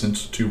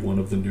adjacent to one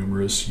of the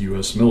numerous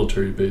U.S.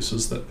 military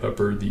bases that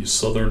pepper the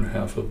southern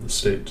half of the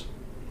state.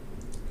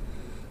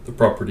 The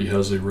property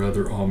has a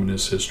rather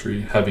ominous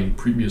history, having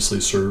previously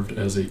served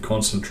as a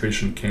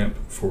concentration camp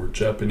for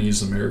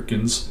Japanese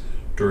Americans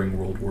during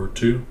World War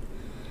II,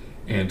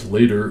 and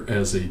later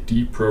as a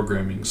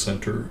deprogramming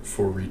center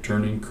for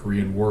returning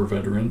Korean War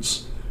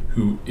veterans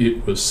who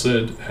it was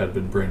said had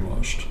been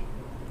brainwashed.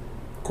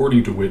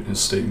 According to witness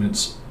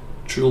statements,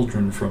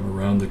 children from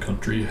around the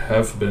country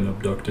have been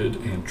abducted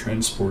and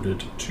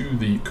transported to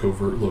the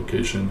covert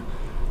location,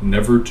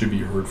 never to be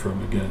heard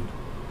from again.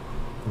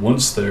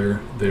 Once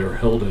there, they are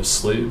held as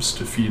slaves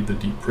to feed the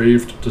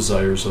depraved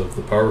desires of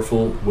the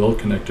powerful,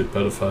 well-connected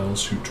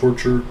pedophiles who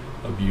torture,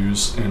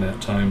 abuse, and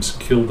at times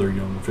kill their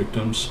young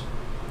victims.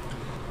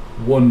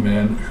 One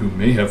man who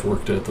may have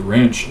worked at the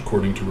ranch,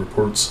 according to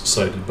reports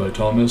cited by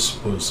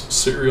Thomas, was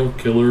serial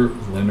killer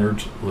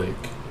Leonard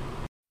Lake.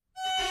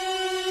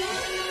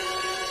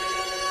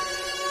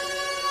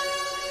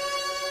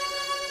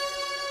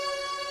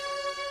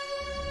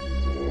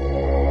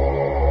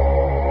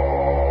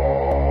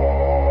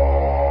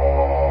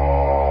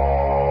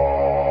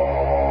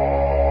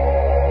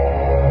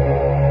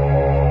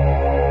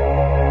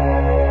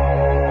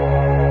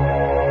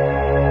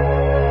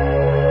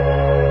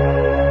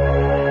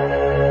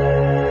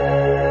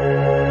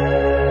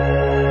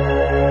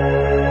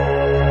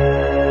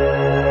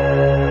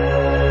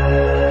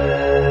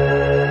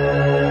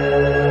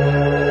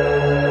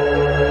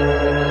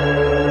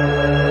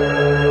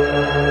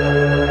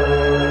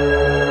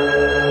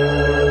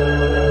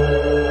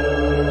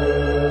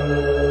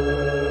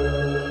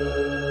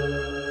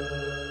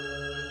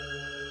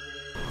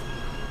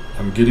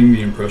 I'm getting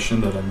the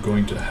impression that I'm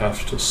going to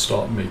have to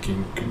stop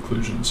making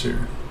conclusions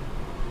here.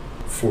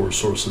 For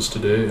sources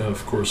today,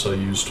 of course, I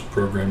used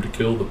Program to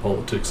Kill: The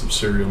Politics of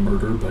Serial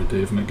Murder by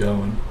Dave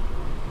McGowan.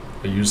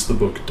 I used the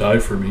book Die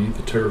For Me: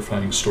 The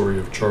Terrifying Story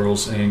of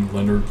Charles Ang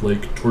Leonard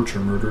Lake Torture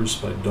Murders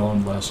by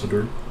Don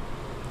Lasseter.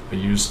 I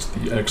used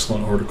the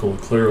excellent article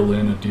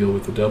Claralynne: A Deal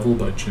with the Devil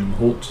by Jim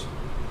Holt.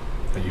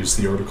 I used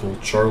the article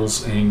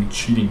Charles Ang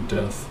Cheating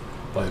Death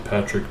by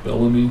Patrick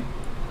Bellamy.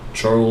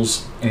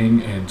 Charles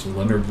Ang and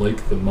Leonard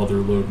Lake: The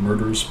Motherlode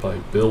Murders by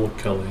Bill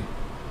Kelly.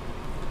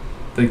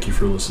 Thank you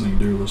for listening,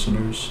 dear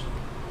listeners.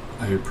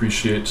 I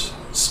appreciate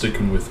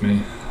sticking with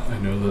me. I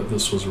know that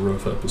this was a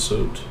rough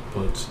episode,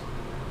 but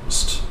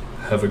just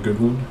have a good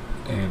one,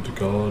 and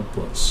God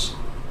bless.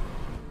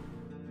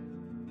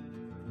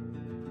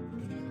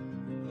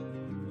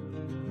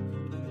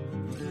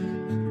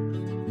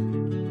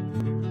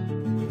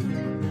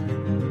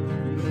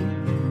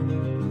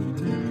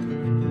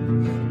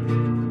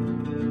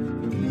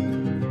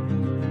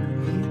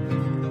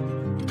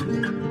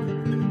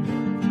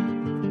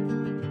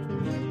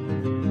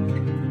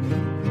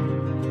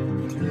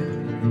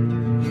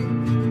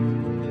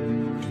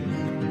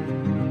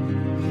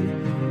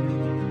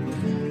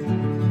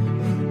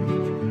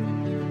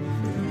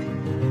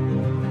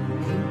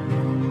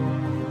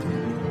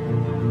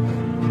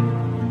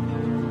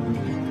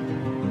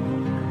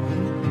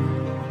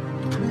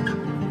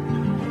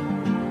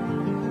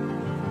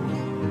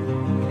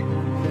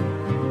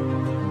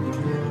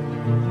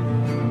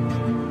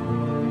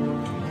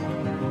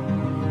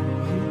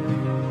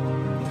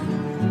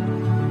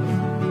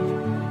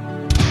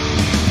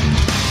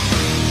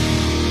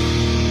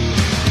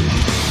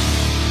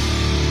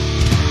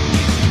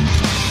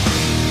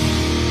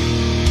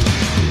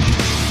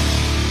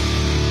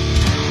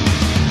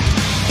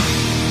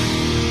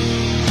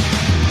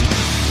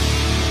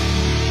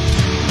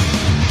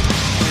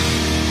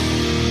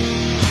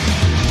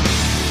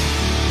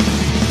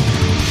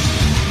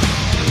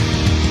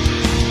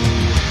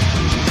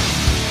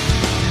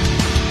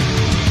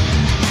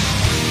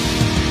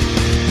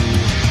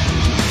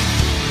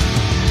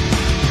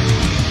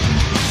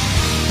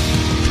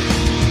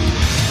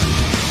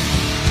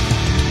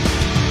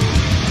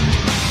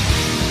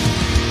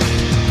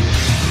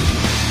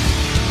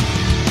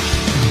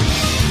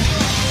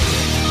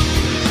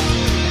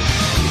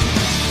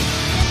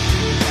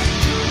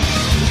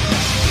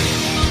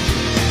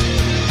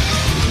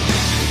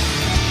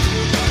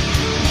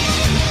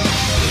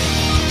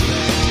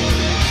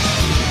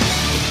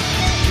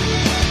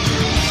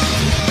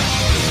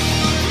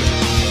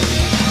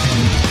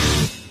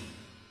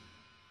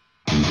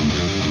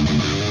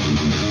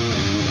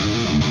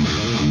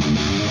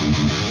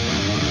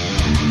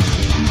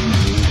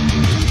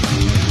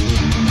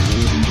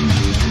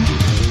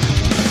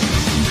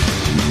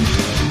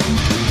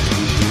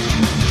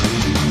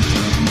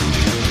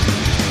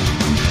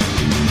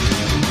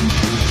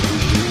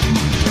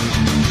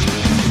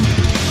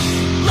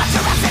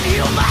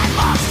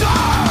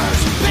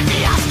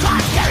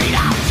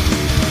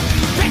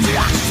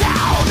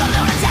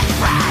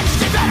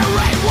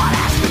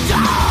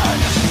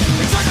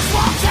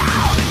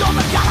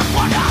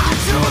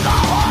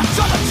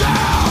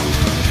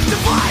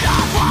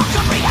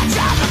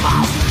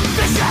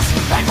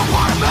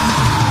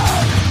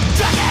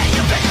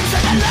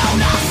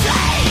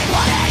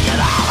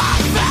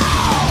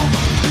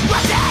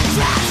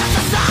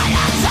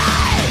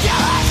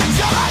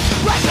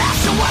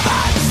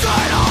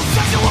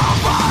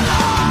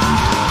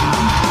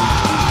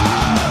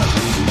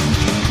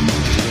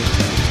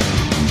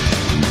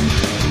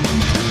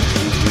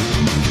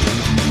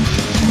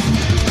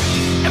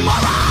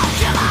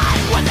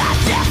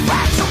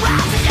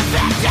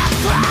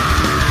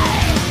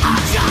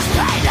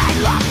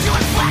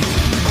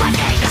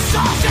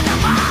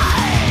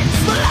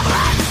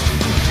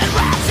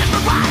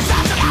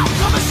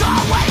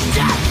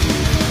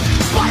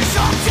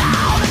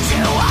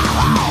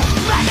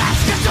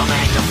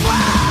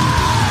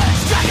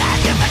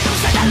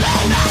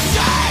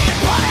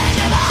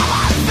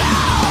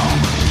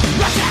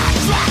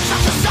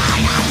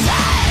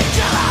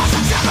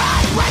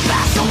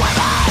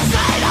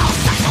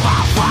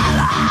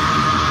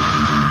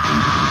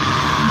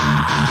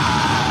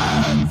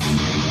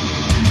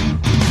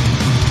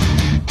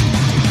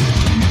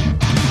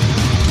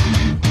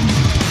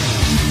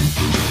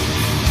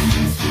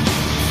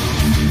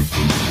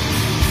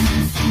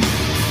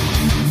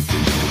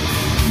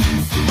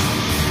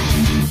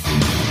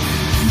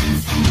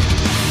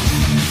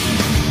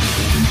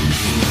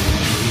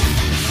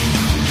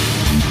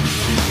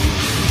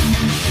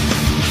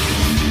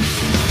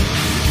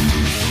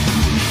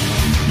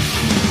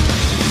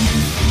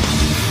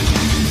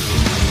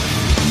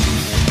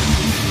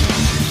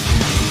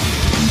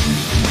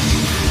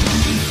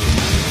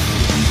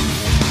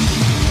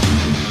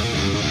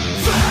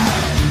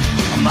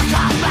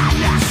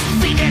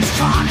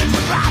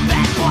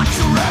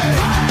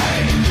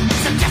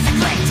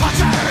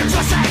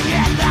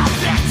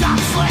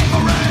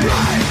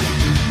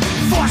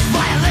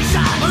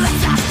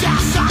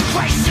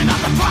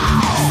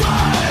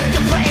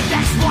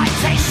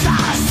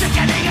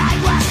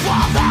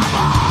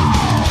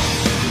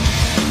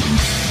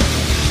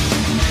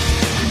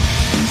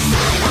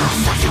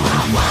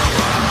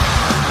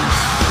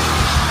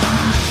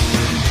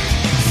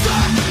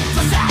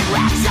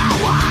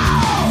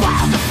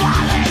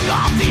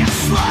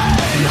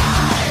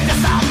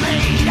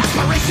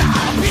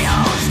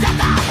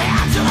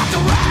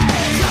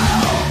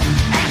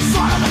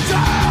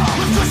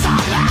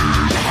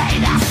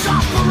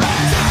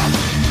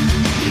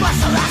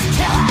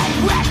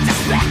 killing with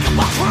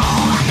despicable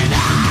cruel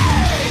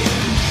agony.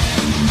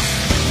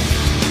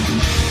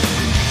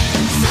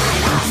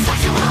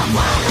 Sexual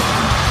violence.